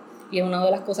público, y es una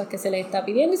de las cosas que se les está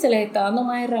pidiendo, y se les está dando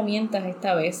más herramientas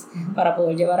esta vez para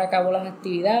poder llevar a cabo las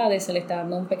actividades. Se les está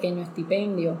dando un pequeño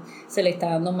estipendio, se les está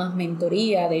dando más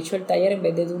mentoría. De hecho, el taller, en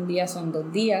vez de un día, son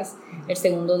 2 días. El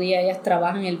segundo día ellas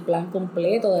trabajan el plan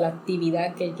completo de la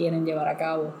actividad que quieren llevar a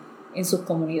cabo en sus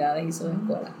comunidades y sus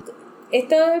escuelas.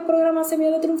 Este programa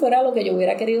Semillas de Triunfo era lo que yo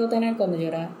hubiera querido tener cuando yo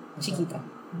era chiquita,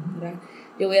 ¿verdad?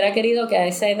 Yo hubiera querido que a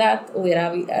esa edad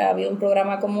hubiera habido un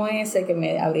programa como ese que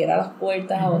me abriera las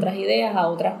puertas a otras ideas, a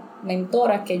otras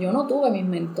mentoras que yo no tuve. Mis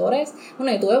mentores,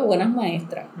 bueno, yo tuve buenas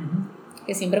maestras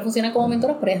que siempre funcionan como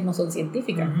mentoras, pero ellas no son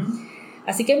científicas.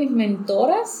 Así que mis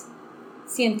mentoras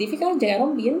científicas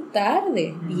llegaron bien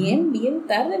tarde, bien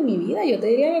tarde en mi vida. Yo te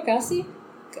diría que casi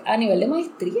a nivel de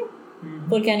maestría.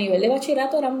 Porque a nivel de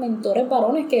bachillerato eran mentores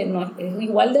varones, que no, es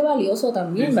igual de valioso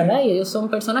también, ¿verdad? Y ellos son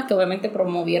personas que obviamente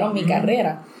promovieron mi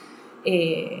carrera.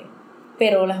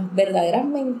 Pero las verdaderas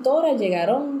mentoras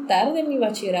llegaron tarde en mi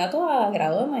bachillerato a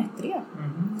grado de maestría.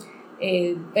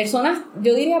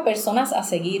 Yo diría personas a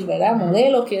seguir, ¿verdad?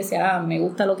 Modelos que yo decía, me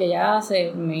gusta lo que ella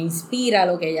hace, me inspira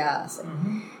lo que ella hace.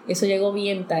 Eso llegó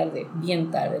bien tarde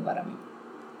para mí.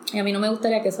 Y a mí no me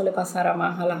gustaría que eso le pasara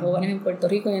más a las jóvenes en Puerto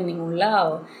Rico ni en ningún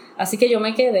lado. Así que yo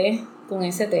me quedé con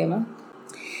ese tema.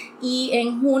 Y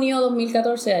en junio de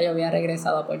 2014 ya yo había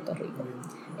regresado a Puerto Rico.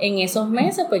 En esos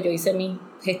meses, pues yo hice mis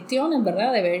gestiones,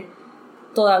 ¿verdad? De ver,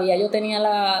 todavía yo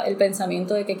tenía el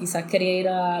pensamiento de que quizás quería ir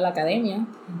a la academia.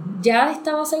 Ya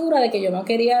estaba segura de que yo no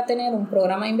quería tener un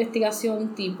programa de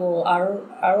investigación tipo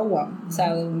R1, o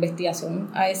sea, de investigación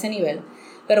a ese nivel,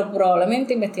 pero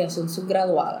probablemente investigación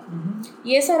subgraduada.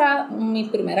 Y esa era mi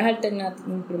primera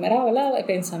 ¿verdad?,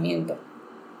 pensamiento.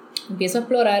 Empiezo a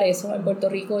explorar eso en Puerto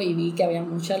Rico y vi que había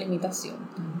mucha limitación.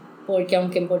 Porque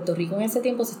aunque en Puerto Rico en ese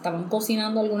tiempo se estaban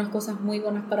cocinando algunas cosas muy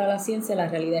buenas para la ciencia, la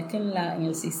realidad es que en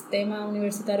el sistema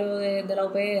universitario de la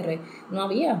UPR no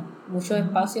había muchos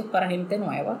espacios para gente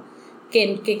nueva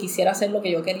que quisiera hacer lo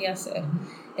que yo quería hacer.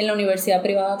 En la universidad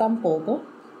privada tampoco.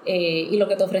 Y lo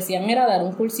que te ofrecían era dar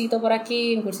un cursito por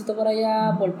aquí, un cursito por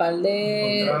allá, por par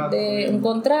de un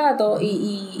contrato,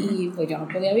 y pues yo no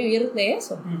podía vivir de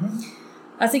eso.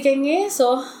 Así que en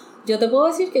eso yo te puedo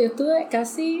decir que yo estuve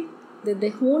casi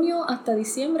desde junio hasta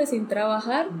diciembre sin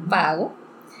trabajar pago,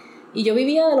 y yo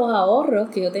vivía de los ahorros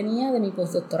que yo tenía de mi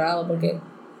postdoctorado, porque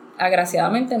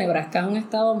agraciadamente Nebraska es un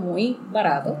estado muy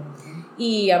barato.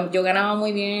 Y yo ganaba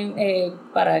muy bien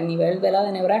para el nivel de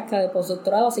Nebraska de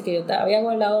postdoctorado, así que yo había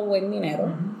guardado buen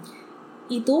dinero.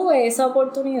 Y tuve esa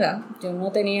oportunidad, yo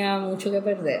no tenía mucho que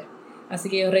perder. Así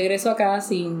que yo regreso acá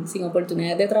sin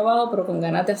oportunidades de trabajo, pero con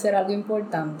ganas de hacer algo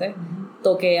importante.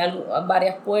 Toqué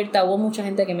varias puertas, hubo mucha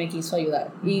gente que me quiso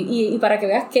ayudar. Y para que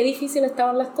veas qué difícil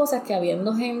estaban las cosas, que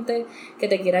habiendo gente que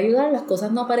te quiera ayudar, las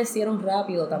cosas no aparecieron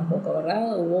rápido tampoco,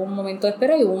 ¿verdad? Hubo un momento de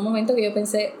espera y hubo un momento que yo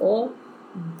pensé,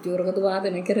 yo creo que tú vas a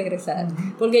tener que regresar.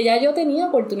 Porque ya yo tenía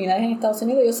oportunidades en Estados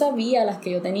Unidos, yo sabía las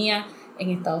que yo tenía en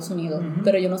Estados Unidos,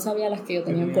 pero yo no sabía las que yo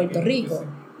tenía en Puerto Rico.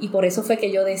 Y por eso fue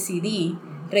que yo decidí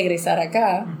regresar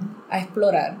acá a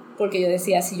explorar, porque yo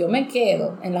decía, si yo me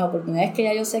quedo en las oportunidades que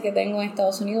ya yo sé que tengo en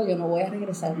Estados Unidos, yo no voy a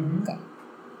regresar nunca.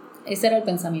 Ese era el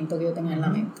pensamiento que yo tenía en la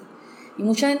mente. Y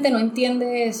mucha gente no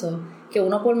entiende eso, que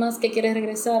uno por más que quiere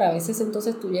regresar, a veces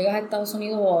entonces tú llegas a Estados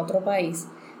Unidos o a otro país,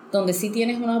 donde sí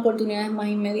tienes unas oportunidades más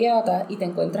inmediatas y te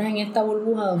encuentras en esta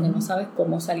burbuja donde no sabes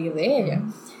cómo salir de ella.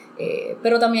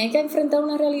 Pero también hay que enfrentar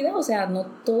una realidad, o sea, no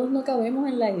todos no cabemos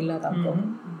en la isla tampoco,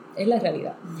 es la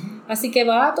realidad. Así que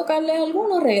va a tocarles a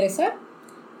algunos regresar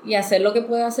y hacer lo que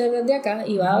puede hacer desde acá,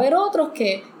 y va a haber otros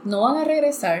que no van a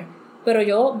regresar, pero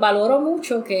yo valoro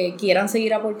mucho que quieran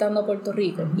seguir aportando a Puerto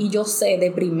Rico, y yo sé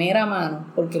de primera mano,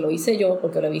 porque lo hice yo,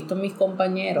 porque lo he visto en mis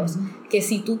compañeros, que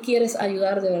si tú quieres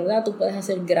ayudar de verdad, tú puedes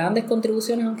hacer grandes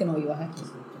contribuciones aunque no vivas aquí,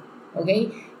 ¿ok?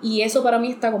 Y eso para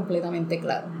mí está completamente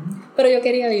claro. Pero yo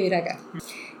quería vivir acá.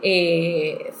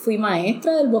 Fui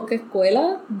maestra del Bosque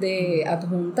Escuela de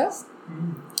Adjuntas,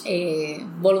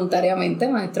 voluntariamente,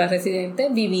 maestra residente,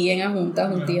 viví en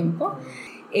Adjuntas un tiempo,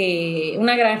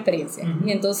 una gran experiencia.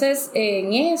 Y entonces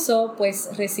en eso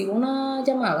pues recibo una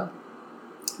llamada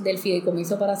del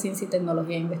Fideicomiso para Ciencia y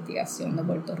Tecnología e Investigación de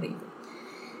Puerto Rico.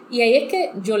 Y ahí es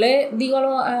que yo le digo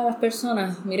a las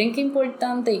personas, miren qué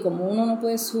importante y como uno no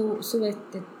puede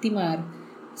subestimar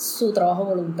su trabajo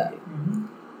voluntario.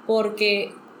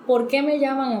 Porque, ¿por qué me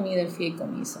llaman a mí del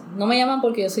Fideicomiso? No me llaman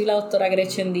porque yo soy la doctora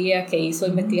Gretchen Díaz que hizo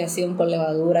investigación con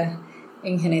levaduras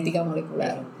en genética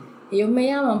molecular. Ellos me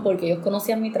llaman porque ellos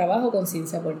conocían mi trabajo con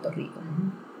Ciencia Puerto Rico.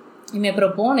 Y me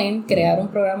proponen crear un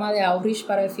programa de outreach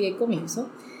para el Fideicomiso.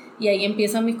 Y ahí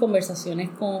empiezan mis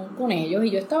conversaciones con ellos, y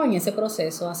yo estaba en ese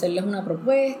proceso, hacerles una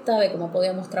propuesta de cómo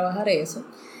podíamos trabajar eso.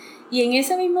 Y en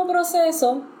ese mismo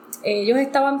proceso, ellos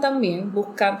estaban también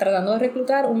tratando de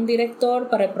reclutar un director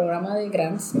para el programa de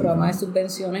grants, programa de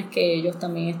subvenciones que ellos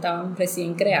también estaban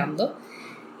recién creando.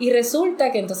 Y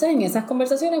resulta que entonces en esas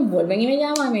conversaciones vuelven y me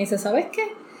llaman y me dicen, ¿sabes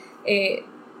qué?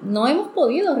 No hemos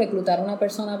podido reclutar una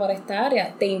persona para esta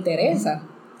área, ¿te interesa?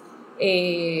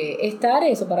 Esta área,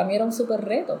 eso para mí era un súper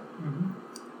reto.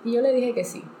 Y yo le dije que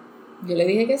sí.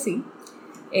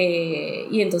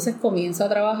 Y entonces comienzo a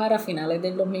trabajar a finales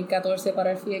del 2014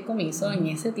 para el Fideicomiso. En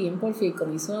ese tiempo el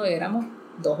Fideicomiso éramos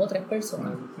 2 o 3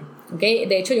 personas. ¿Okay?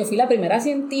 De hecho, yo fui la primera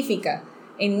científica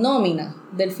en nómina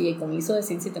del Fideicomiso de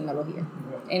Ciencia y Tecnología,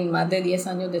 en más de 10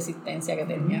 años de existencia que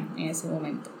tenía en ese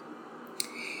momento.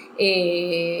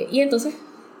 Y entonces,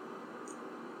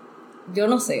 yo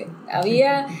no sé,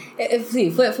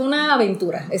 sí, fue una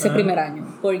aventura ese primer año,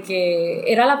 porque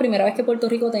era la primera vez que Puerto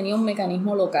Rico tenía un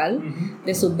mecanismo local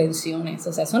de subvenciones,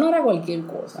 o sea, eso no era cualquier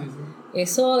cosa.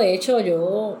 Eso, de hecho,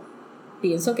 yo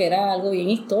pienso que era algo bien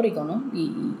histórico, ¿no?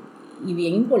 Y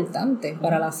bien importante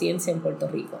para la ciencia en Puerto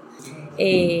Rico.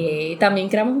 También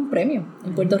creamos un premio.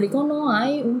 En Puerto Rico no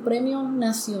hay un premio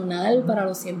nacional para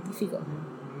los científicos.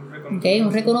 ¿Okay?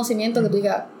 Un reconocimiento que tú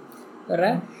digas,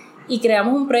 ¿verdad? Y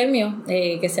creamos un premio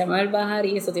que se llama el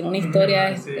Bahari, eso tiene una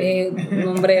historia, un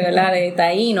nombre, ¿verdad?, de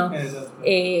taíno.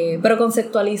 Pero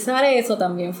conceptualizar eso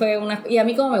también fue una... Y a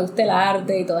mí como me gusta el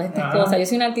arte y todas estas cosas, yo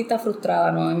soy una artista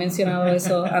frustrada, no he mencionado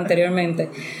eso anteriormente,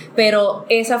 pero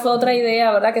esa fue otra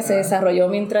idea, ¿verdad?, que se desarrolló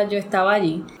mientras yo estaba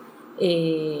allí.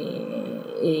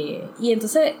 Y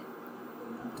entonces,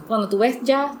 cuando tú ves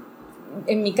ya,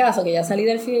 en mi caso, que ya salí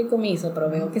del Fideicomiso, pero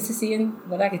veo que se siguen,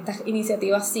 ¿verdad?, que estas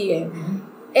iniciativas siguen.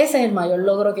 Ese es el mayor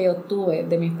logro que yo tuve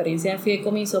de mi experiencia en el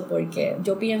Fideicomiso, porque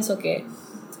yo pienso que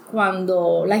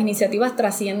cuando las iniciativas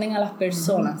trascienden a las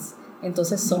personas,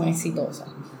 entonces son exitosas.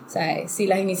 O sea, si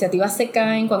las iniciativas se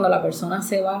caen cuando la persona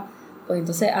se va, pues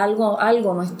entonces algo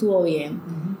no estuvo bien.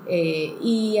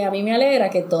 Y a mí me alegra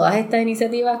que todas estas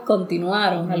iniciativas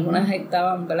continuaron. Algunas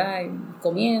estaban, ¿verdad?, en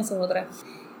comienzo, otras...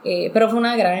 pero fue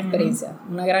una gran experiencia,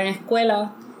 una gran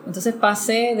escuela. Entonces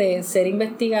pasé de ser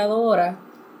investigadora,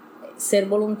 ser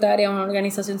voluntaria en una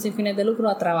organización sin fines de lucro,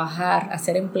 a trabajar, a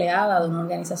ser empleada de una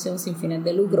organización sin fines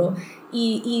de lucro.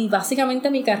 Y básicamente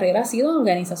mi carrera ha sido en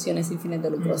organizaciones sin fines de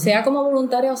lucro, sea como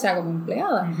voluntaria o sea como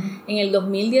empleada. En el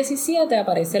 2017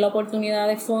 aparece la oportunidad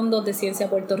de fondos de Ciencia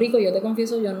Puerto Rico. Yo te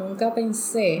confieso, yo nunca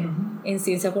pensé en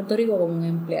Ciencia Puerto Rico como un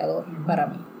empleador para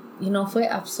mí. Y no fue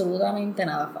absolutamente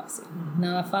nada fácil.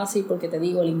 Nada fácil, porque te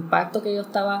digo, el impacto que yo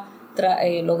estaba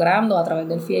logrando a través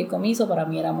del Fideicomiso para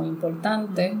mí era muy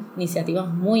importante. Iniciativas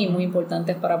muy, muy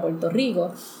importantes para Puerto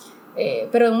Rico.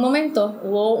 Pero en un momento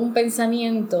hubo un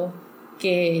pensamiento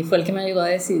que fue el que me ayudó a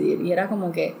decidir. Y era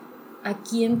como que, ¿a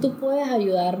quién tú puedes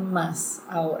ayudar más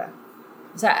ahora?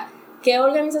 O sea, ¿qué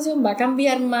organización va a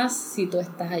cambiar más si tú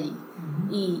estás allí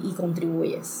y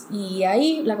contribuyes? Y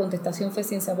ahí la contestación fue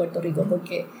Ciencia Puerto Rico,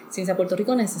 porque Ciencia Puerto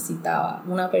Rico necesitaba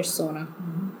una persona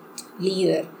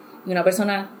líder y una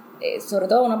persona, sobre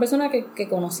todo una persona que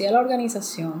conocía la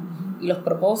organización y los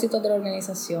propósitos de la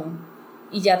organización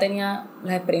y ya tenía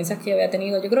las experiencias que había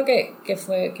tenido. Yo creo que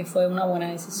fue una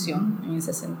buena decisión en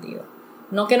ese sentido.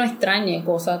 No que no extrañe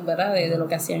cosas, ¿verdad?, de lo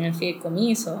que hacía en el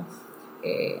fideicomiso,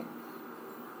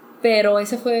 pero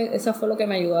eso fue lo que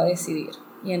me ayudó a decidir.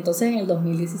 Y entonces en el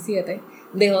 2017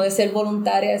 dejó de ser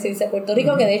voluntaria de Ciencia Puerto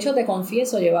Rico, que de hecho, te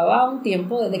confieso, llevaba un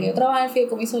tiempo, desde que yo trabajaba en el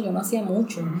fideicomiso, yo no hacía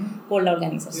mucho por la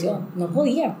organización. No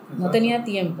podía, no tenía el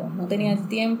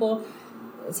tiempo.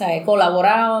 O sea,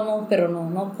 colaborábamos, pero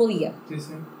no podía. Sí.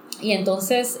 Y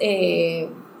entonces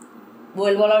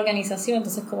vuelvo a la organización,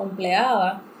 entonces como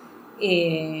empleada,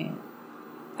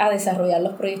 a desarrollar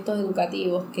los proyectos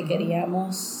educativos que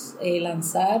queríamos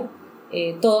lanzar.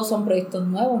 Todos son proyectos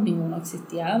nuevos, ninguno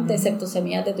existía antes, excepto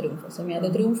Semillas de Triunfo. Semillas de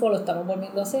Triunfo lo estamos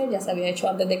volviendo a hacer, ya se había hecho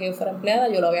antes de que yo fuera empleada,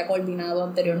 yo lo había coordinado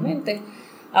anteriormente.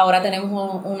 Ahora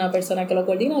tenemos una persona que lo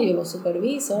coordina, yo lo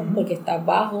superviso, porque está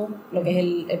bajo lo que es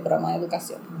el programa de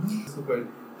educación. Súper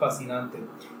fascinante.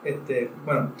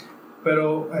 Bueno,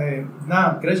 pero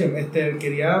nada, Gretchen,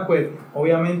 quería, pues,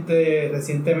 obviamente,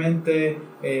 recientemente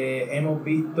te hemos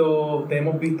visto,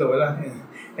 ¿verdad?,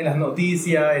 en las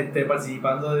noticias,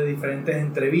 participando de diferentes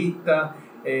entrevistas.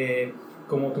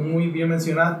 Como tú muy bien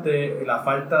mencionaste, la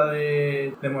falta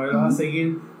de modelos a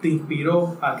seguir te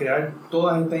inspiró a crear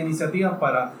todas estas iniciativas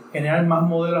para generar más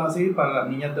modelos a seguir para las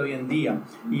niñas de hoy en día.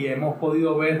 Y hemos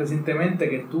podido ver recientemente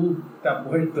que tú te has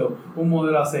puesto un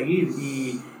modelo a seguir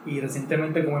y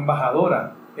recientemente como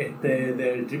embajadora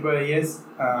del AAAS.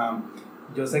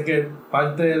 Yo sé que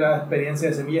parte de la experiencia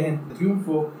de Semillas en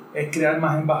Triunfo es crear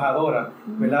más embajadoras,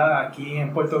 ¿verdad?, aquí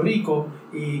en Puerto Rico,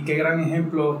 y qué gran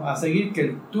ejemplo a seguir que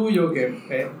el tuyo,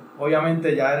 que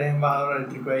obviamente ya eres embajadora del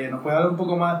AAA. ¿Nos puedes hablar un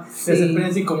poco más de esa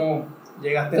experiencia y cómo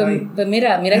llegaste ahí? Pues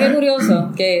mira qué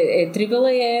curioso que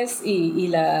AAAS y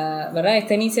 ¿verdad?,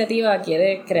 esta iniciativa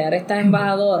quiere crear estas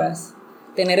embajadoras.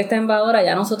 Tener estas embajadoras,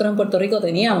 ya nosotros en Puerto Rico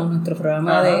teníamos nuestro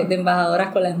programa de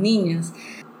embajadoras con las niñas.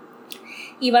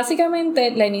 Y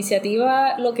básicamente la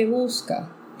iniciativa lo que busca,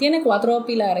 tiene 4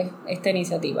 pilares esta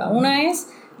iniciativa. Una es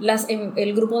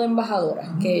el grupo de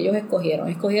embajadoras que ellos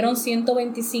escogieron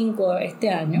 125 este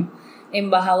año,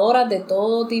 embajadoras de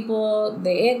todo tipo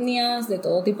de etnias, de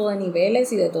todo tipo de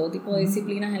niveles y de todo tipo de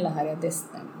disciplinas en las áreas de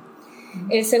STEM.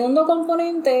 El segundo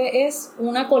componente es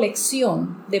una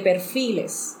colección de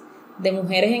perfiles de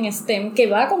mujeres en STEM que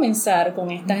va a comenzar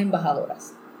con estas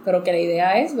embajadoras, pero que la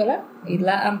idea es, ¿verdad?,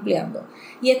 irla ampliando.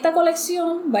 Y esta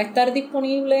colección va a estar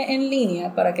disponible en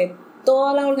línea para que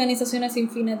todas las organizaciones sin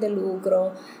fines de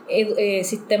lucro,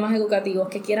 sistemas educativos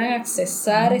que quieran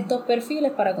accesar estos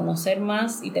perfiles para conocer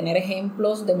más y tener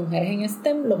ejemplos de mujeres en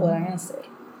STEM lo puedan hacer.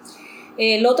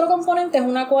 El otro componente es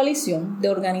una coalición de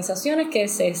organizaciones que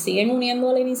se siguen uniendo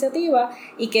a la iniciativa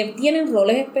y que tienen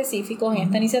roles específicos en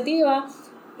esta iniciativa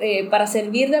para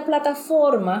servir de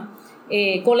plataforma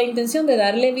con la intención de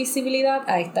darle visibilidad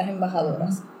a estas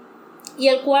embajadoras. Y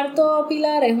el cuarto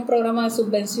pilar es un programa de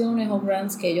subvenciones o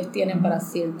grants que ellos tienen para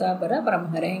ciertas, ¿verdad?, para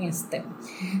mujeres en STEM.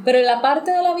 Pero en la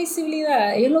parte de la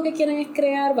visibilidad, ellos lo que quieren es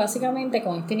crear, básicamente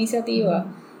con esta iniciativa,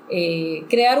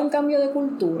 crear un cambio de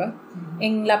cultura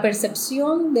en la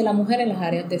percepción de la mujer en las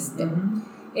áreas de STEM.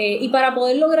 Y para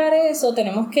poder lograr eso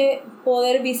tenemos que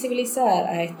poder visibilizar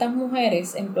a estas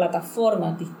mujeres en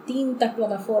plataformas, distintas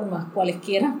plataformas,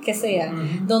 cualesquiera que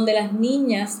sean, donde las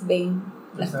niñas ven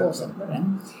las cosas, ¿verdad?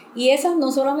 Y esas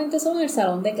no solamente son el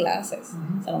salón de clases.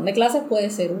 El salón de clases puede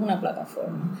ser una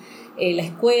plataforma. La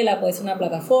escuela puede ser una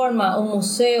plataforma, un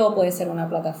museo puede ser una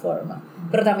plataforma.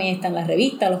 Pero también están las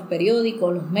revistas, los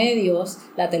periódicos, los medios,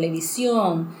 la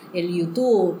televisión, el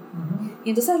YouTube. Y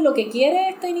entonces lo que quiere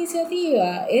esta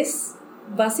iniciativa es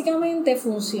básicamente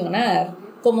funcionar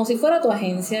como si fuera tu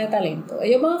agencia de talento.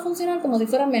 Ellos van a funcionar como si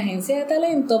fuera mi agencia de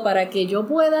talento para que yo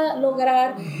pueda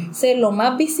lograr ser lo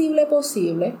más visible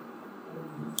posible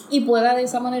y pueda de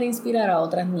esa manera inspirar a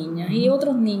otras niñas y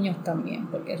otros niños también,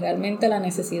 porque realmente la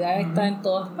necesidad está en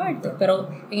todas partes, pero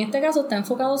en este caso está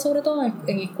enfocado sobre todo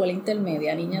en escuela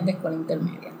intermedia, niñas de escuela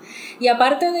intermedia. Y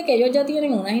aparte de que ellos ya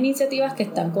tienen unas iniciativas que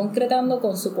están concretando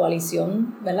con su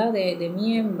coalición, ¿verdad?, de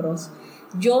miembros,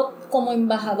 yo como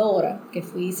embajadora que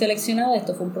fui seleccionada,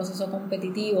 esto fue un proceso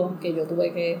competitivo que yo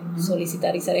tuve que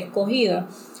solicitar y ser escogida,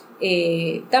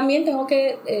 también tengo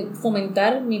que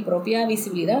fomentar mi propia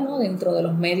visibilidad, ¿no?, dentro de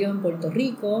los medios en Puerto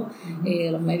Rico,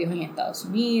 de los medios en Estados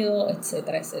Unidos,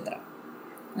 etcétera, etcétera.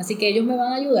 Así que ellos me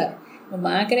van a ayudar. nos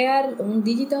van a crear un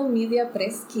Digital Media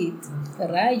Press Kit,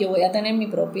 ¿verdad? Y yo voy a tener mi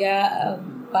propia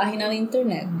página de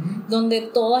internet, donde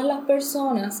todas las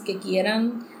personas que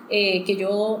quieran que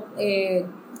yo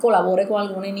colabore con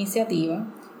alguna iniciativa,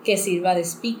 que sirva de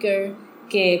speaker,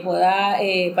 que pueda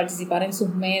participar en sus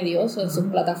medios o en sus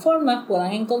plataformas,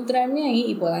 puedan encontrarme ahí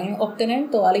y puedan obtener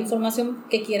toda la información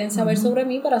que quieren saber sobre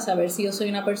mí para saber si yo soy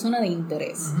una persona de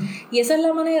interés. Y esa es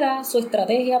la manera, su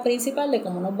estrategia principal de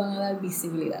cómo nos van a dar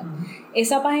visibilidad.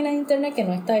 Esa página de internet que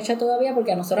no está hecha todavía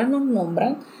porque a nosotras nos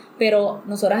nombran, pero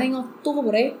nosotras en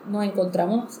octubre nos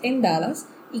encontramos en Dallas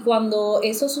y cuando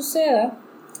eso suceda,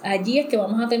 allí es que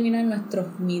vamos a terminar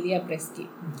nuestros Media Press Kit.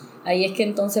 Ahí es que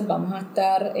entonces vamos a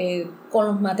estar con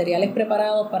los materiales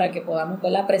preparados para que podamos,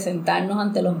 ¿verdad?, presentarnos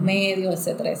ante los medios,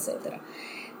 etcétera, etcétera.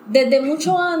 Desde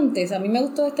mucho antes, a mí me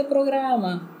gustó este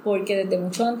programa porque desde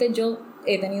mucho antes yo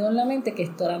he tenido en la mente que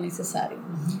esto era necesario.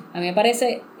 A mí me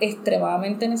parece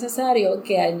extremadamente necesario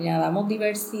que añadamos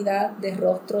diversidad de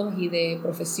rostros y de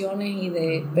profesiones y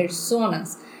de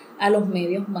personas a los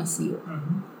medios masivos.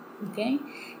 ¿Okay?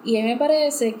 Y a mí me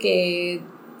parece que,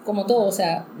 como todo, o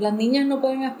sea, las niñas no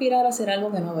pueden aspirar a hacer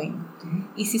algo que no ven.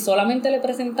 Y si solamente le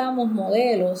presentamos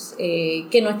modelos,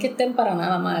 que no es que estén para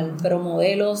nada mal, pero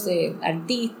modelos de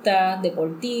artistas,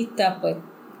 deportistas, pues,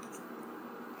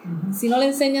 si no le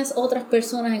enseñas otras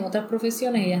personas en otras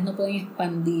profesiones, ellas no pueden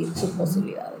expandir sus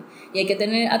posibilidades. Y hay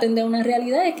que atender una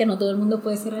realidad, es que no todo el mundo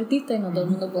puede ser artista y no todo el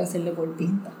mundo puede ser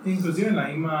deportista. Inclusive en la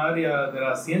misma área de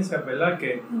la ciencia, ¿verdad?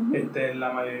 Que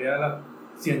la mayoría de los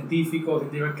científicos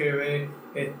que ve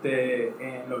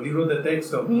en los libros de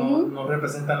texto no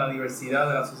representan la diversidad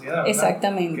de la sociedad, ¿verdad?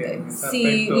 Exactamente.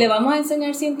 Si le vamos a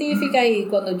enseñar científica y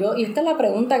esta es la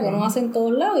pregunta que uno hace en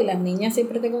todos lados y las niñas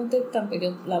siempre te contestan,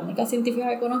 pero la única científica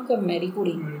que conozco es Marie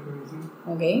Curie.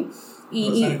 ¿Okay?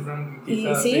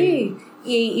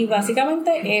 Y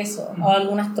básicamente eso, o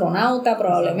algún astronauta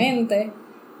probablemente,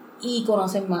 y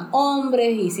conocen más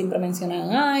hombres y siempre mencionan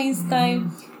a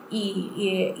Einstein.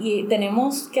 Y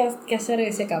tenemos que hacer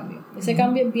ese cambio. Ese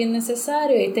cambio es bien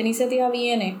necesario y esta iniciativa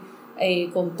viene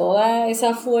con toda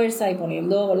esa fuerza y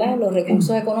poniendo, ¿verdad?, los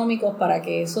recursos económicos para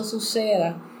que eso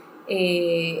suceda.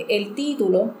 El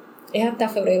título es hasta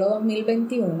febrero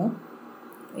 2021,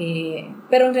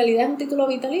 pero en realidad es un título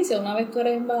vitalicio. Una vez tú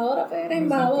eres embajadora, pues eres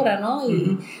embajadora, ¿no?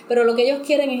 Pero lo que ellos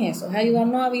quieren es eso, es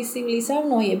ayudarnos a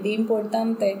visibilizarnos y es bien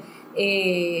importante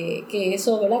que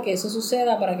eso, ¿verdad?, que eso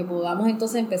suceda para que podamos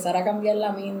entonces empezar a cambiar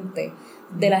la mente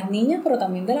de las niñas, pero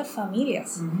también de las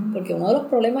familias, porque uno de los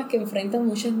problemas que enfrentan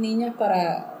muchas niñas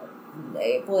para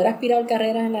poder aspirar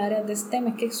carreras en las áreas de STEM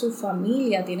es que su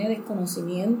familia tiene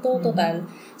desconocimiento total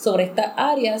sobre estas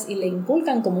áreas y le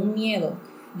inculcan como un miedo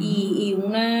y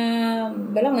una,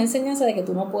 ¿verdad?, una enseñanza de que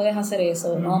tú no puedes hacer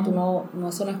eso, no,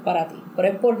 eso no es para ti, pero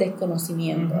es por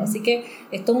desconocimiento. Así que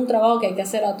esto es un trabajo que hay que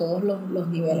hacer a todos los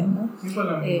niveles, ¿no? Sí, pues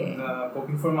la poca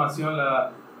información,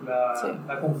 la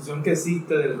confusión que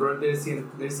existe del rol del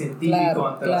científico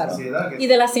ante la sociedad. Y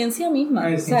de la ciencia misma.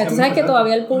 O sea, tú sabes que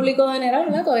todavía el público general,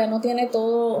 ¿verdad?, todavía no tiene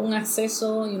todo un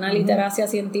acceso y una literacia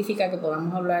científica que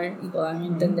podamos hablar y puedan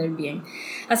entender bien.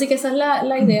 Así que esa es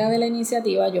la idea de la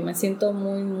iniciativa. Yo me siento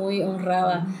muy, muy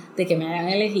honrada de que me hayan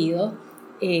elegido.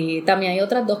 También hay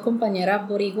otras 2 compañeras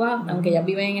boricuas, aunque ellas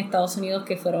viven en Estados Unidos,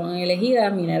 que fueron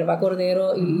elegidas, Minerva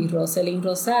Cordero y Roselyn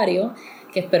Rosario,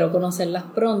 que espero conocerlas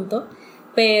pronto.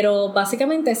 Pero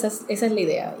básicamente esa es la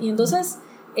idea. Y entonces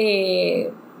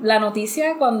la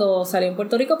noticia cuando salió en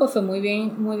Puerto Rico pues fue muy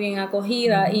bien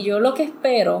acogida. Y yo lo que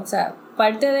espero, o sea,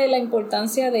 parte de la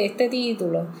importancia de este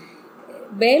título,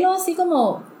 velo así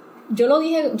como yo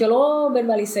lo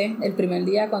verbalicé el primer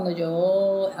día cuando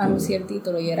yo anuncié el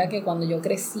título, y era que cuando yo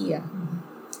crecía,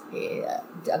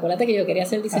 acuérdate que yo quería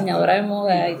ser diseñadora de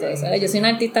moda y todo eso, yo soy una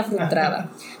artista frustrada.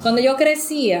 Cuando yo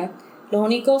crecía, los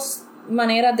únicos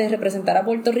maneras de representar a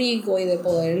Puerto Rico y de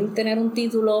poder tener un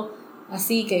título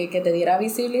así que te diera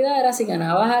visibilidad era si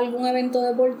ganabas algún evento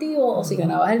deportivo o si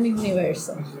ganabas el Miss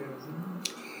Universo.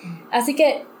 Así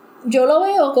que yo lo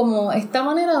veo como esta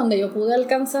manera donde yo pude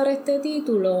alcanzar este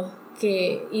título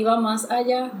que iba más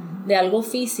allá de algo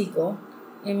físico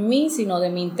en mí, sino de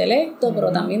mi intelecto,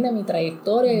 pero también de mi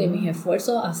trayectoria y de mis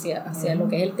esfuerzos hacia lo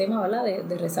que es el tema, ¿verdad?,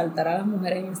 de resaltar a las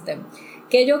mujeres en STEM.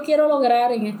 ¿Qué yo quiero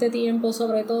lograr en este tiempo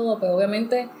sobre todo? Pues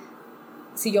obviamente,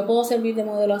 si yo puedo servir de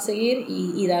modelo a seguir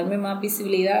y darme más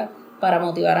visibilidad para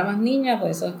motivar a más niñas,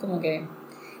 pues eso es como que...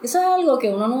 Eso es algo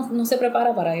que uno no se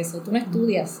prepara para eso. Tú no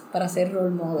estudias para ser role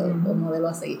model o modelo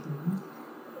a seguir.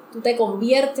 tú te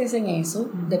conviertes en eso,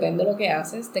 depende de lo que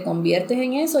haces, te conviertes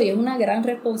en eso y es una gran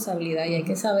responsabilidad y hay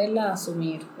que saberla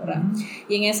asumir, ¿verdad?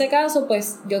 Y en ese caso,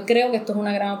 pues yo creo que esto es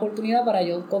una gran oportunidad para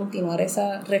yo continuar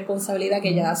esa responsabilidad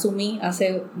que ya asumí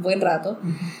hace buen rato,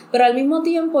 pero al mismo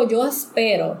tiempo yo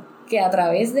espero que a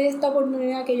través de esta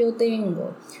oportunidad que yo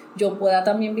tengo, yo pueda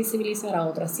también visibilizar a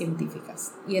otras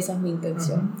científicas y esa es mi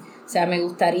intención. O sea, me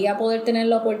gustaría poder tener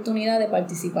la oportunidad de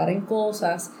participar en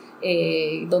cosas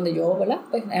donde yo, ¿verdad?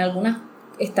 Pues en algunas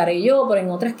estaré yo, pero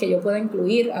en otras que yo pueda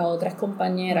incluir a otras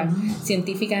compañeras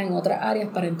científicas en otras áreas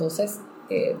para entonces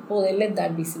poderles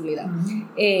dar visibilidad.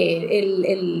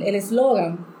 El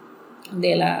eslogan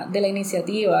de la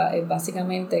iniciativa es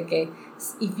básicamente que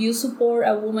if you support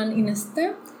a woman in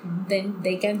STEM, then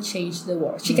they can change the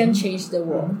world. She can change the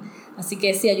world. Así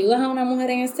que si ayudas a una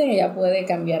mujer en STEM, ella puede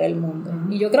cambiar el mundo.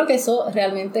 Y yo creo que eso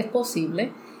realmente es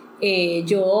posible.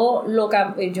 Yo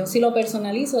si lo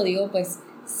personalizo, digo, pues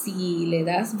si le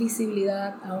das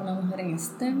visibilidad a una mujer en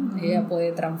STEM, ella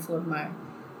puede transformar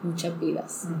muchas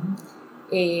vidas.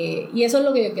 Y eso es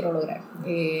lo que yo quiero lograr.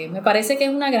 Me parece que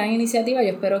es una gran iniciativa, yo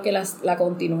espero que la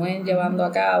continúen llevando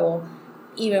a cabo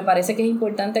y me parece que es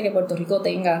importante que Puerto Rico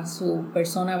tenga su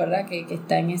persona, ¿verdad?, que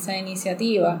está en esa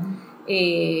iniciativa.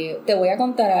 Te voy a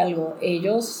contar algo,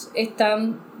 ellos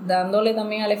están dándole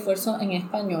también al esfuerzo en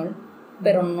español,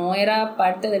 pero no era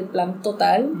parte del plan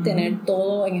total tener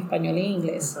todo en español e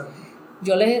inglés.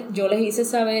 Yo les hice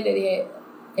saber, le dije,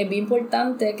 es bien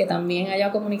importante que también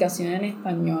haya comunicación en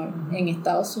español. En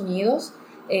Estados Unidos,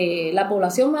 la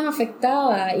población más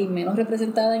afectada y menos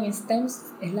representada en STEM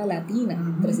es la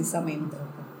latina, precisamente.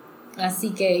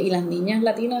 Así que, y las niñas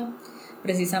latinas,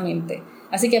 precisamente.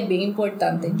 Así que es bien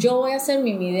importante. Yo voy a hacer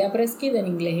mi media press kit en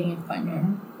inglés y en español.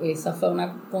 Esa fue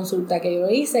una consulta que yo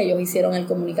hice. Ellos hicieron el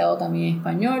comunicado también en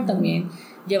español. También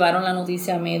llevaron la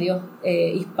noticia a medios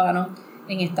hispanos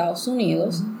en Estados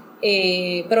Unidos.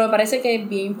 Pero me parece que es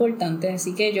bien importante,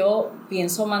 así que yo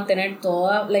pienso mantener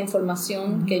toda la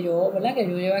información que yo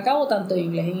lleve a cabo, tanto en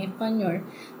inglés y en español,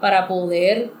 para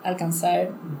poder alcanzar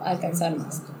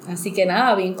más. Así que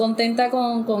nada, bien contenta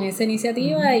con esa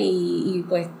iniciativa y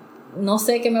pues no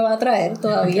sé qué me va a traer,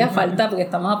 todavía falta porque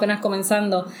estamos apenas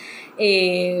comenzando,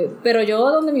 pero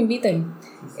yo donde me inviten.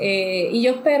 Y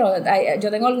yo espero,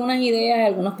 yo tengo algunas ideas,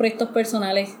 algunos proyectos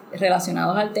personales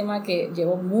relacionados al tema que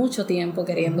llevo mucho tiempo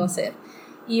queriendo hacer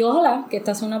y ojalá que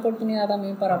esta sea una oportunidad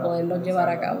también para poderlos llevar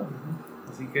a cabo.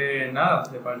 Así que nada,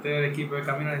 de parte del equipo de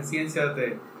Caminos en Ciencia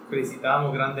te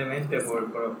felicitamos grandemente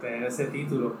por obtener ese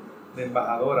título de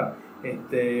embajadora.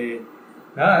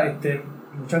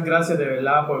 Muchas gracias de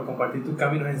verdad por compartir tus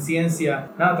caminos en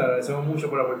ciencia. Nada, te agradecemos mucho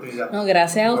por la oportunidad. No,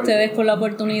 gracias a ustedes por la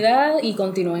oportunidad y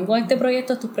continúen con este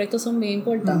proyecto. Estos proyectos son bien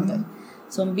importantes.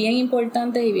 Son bien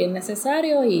importantes y bien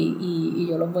necesarios y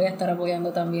yo los voy a estar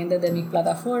apoyando también desde mis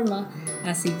plataformas.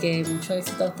 Así que mucho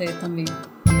éxito a ustedes también.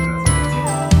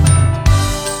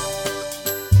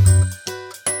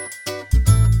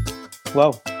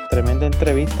 Wow, tremenda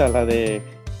entrevista la de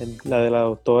la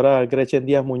doctora Gretchen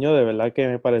Díaz Muñoz. De verdad que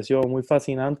me pareció muy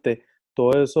fascinante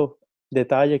todos esos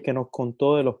detalles que nos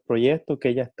contó de los proyectos que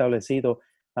ella ha establecido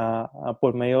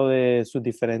por medio de sus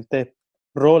diferentes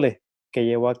roles que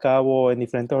llevó a cabo en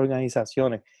diferentes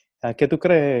organizaciones. ¿Qué tú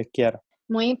crees, Kiara?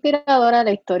 Muy inspiradora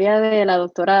la historia de la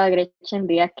doctora Gretchen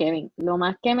Díaz Kevin. Lo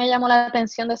más que me llamó la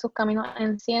atención de sus caminos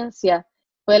en ciencia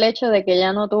fue el hecho de que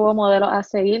ella no tuvo modelos a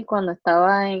seguir cuando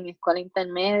estaba en escuela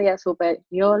intermedia,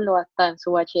 superior o hasta en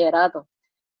su bachillerato.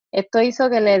 Esto hizo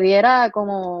que le diera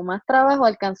como más trabajo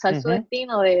alcanzar su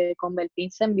destino de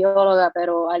convertirse en bióloga,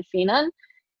 pero al final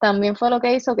también fue lo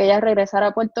que hizo que ella regresara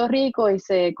a Puerto Rico y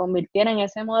se convirtiera en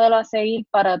ese modelo a seguir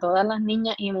para todas las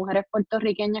niñas y mujeres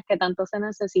puertorriqueñas que tanto se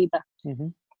necesita,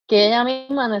 que ella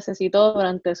misma necesitó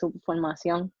durante su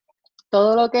formación.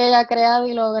 Todo lo que ella ha creado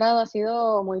y logrado ha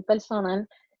sido muy personal,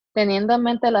 teniendo en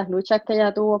mente las luchas que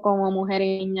ella tuvo como mujer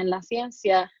y niña en la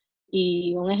ciencia,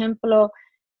 y un ejemplo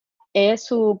es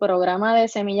su programa de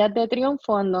Semillas de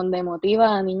Triunfo, en donde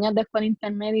motiva a niñas de escuela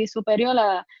intermedia y superior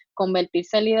a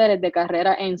convertirse en líderes de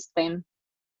carrera en STEM.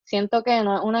 Siento que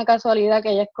no es una casualidad que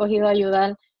haya escogido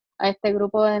ayudar a este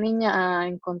grupo de niñas a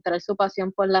encontrar su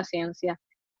pasión por la ciencia.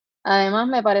 Además,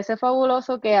 me parece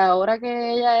fabuloso que ahora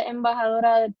que ella es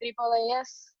embajadora del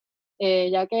AAAS,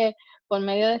 ya que por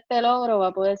medio de este logro va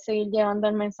a poder seguir llevando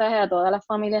el mensaje a todas las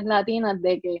familias latinas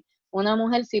de que una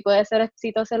mujer sí puede ser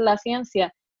exitosa en la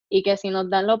ciencia y que si nos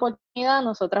dan la oportunidad,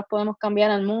 nosotras podemos cambiar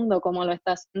el mundo como lo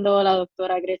está haciendo la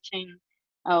doctora Gretchen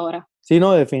ahora. Sí,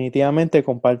 no, definitivamente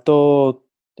comparto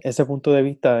ese punto de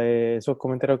vista, esos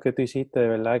comentarios que tú hiciste. De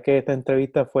verdad que esta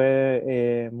entrevista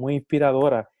fue muy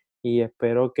inspiradora y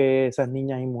espero que esas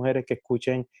niñas y mujeres que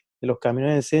escuchen Los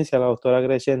Caminos en Ciencia, la doctora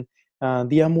Gretchen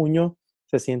Díaz Muñoz,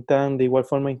 se sientan de igual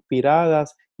forma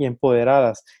inspiradas y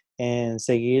empoderadas en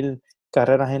seguir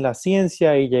carreras en la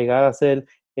ciencia y llegar a ser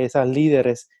esas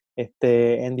líderes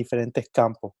en diferentes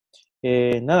campos.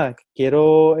 Nada,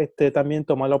 quiero también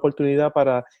tomar la oportunidad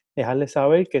para dejarles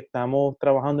saber que estamos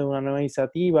trabajando en una nueva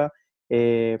iniciativa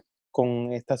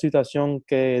con esta situación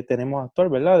que tenemos actual,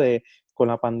 ¿verdad? Con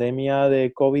la pandemia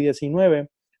de COVID-19.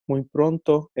 Muy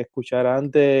pronto escucharán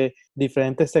de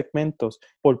diferentes segmentos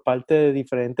por parte de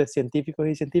diferentes científicos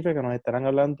y científicas que nos estarán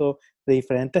hablando de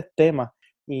diferentes temas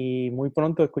y muy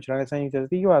pronto escucharán esa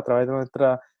iniciativa a través de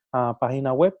nuestra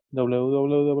página web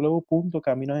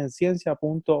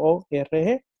www.caminosenciencia.org,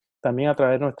 también a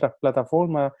través de nuestras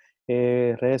plataformas,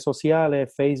 redes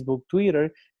sociales, Facebook,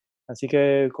 Twitter. Así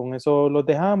que con eso los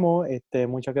dejamos.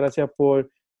 Muchas gracias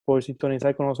por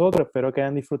sintonizar con nosotros. Espero que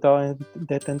hayan disfrutado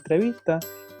de esta entrevista.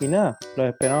 Y nada, los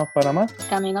esperamos para más.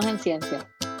 Caminos en Ciencia.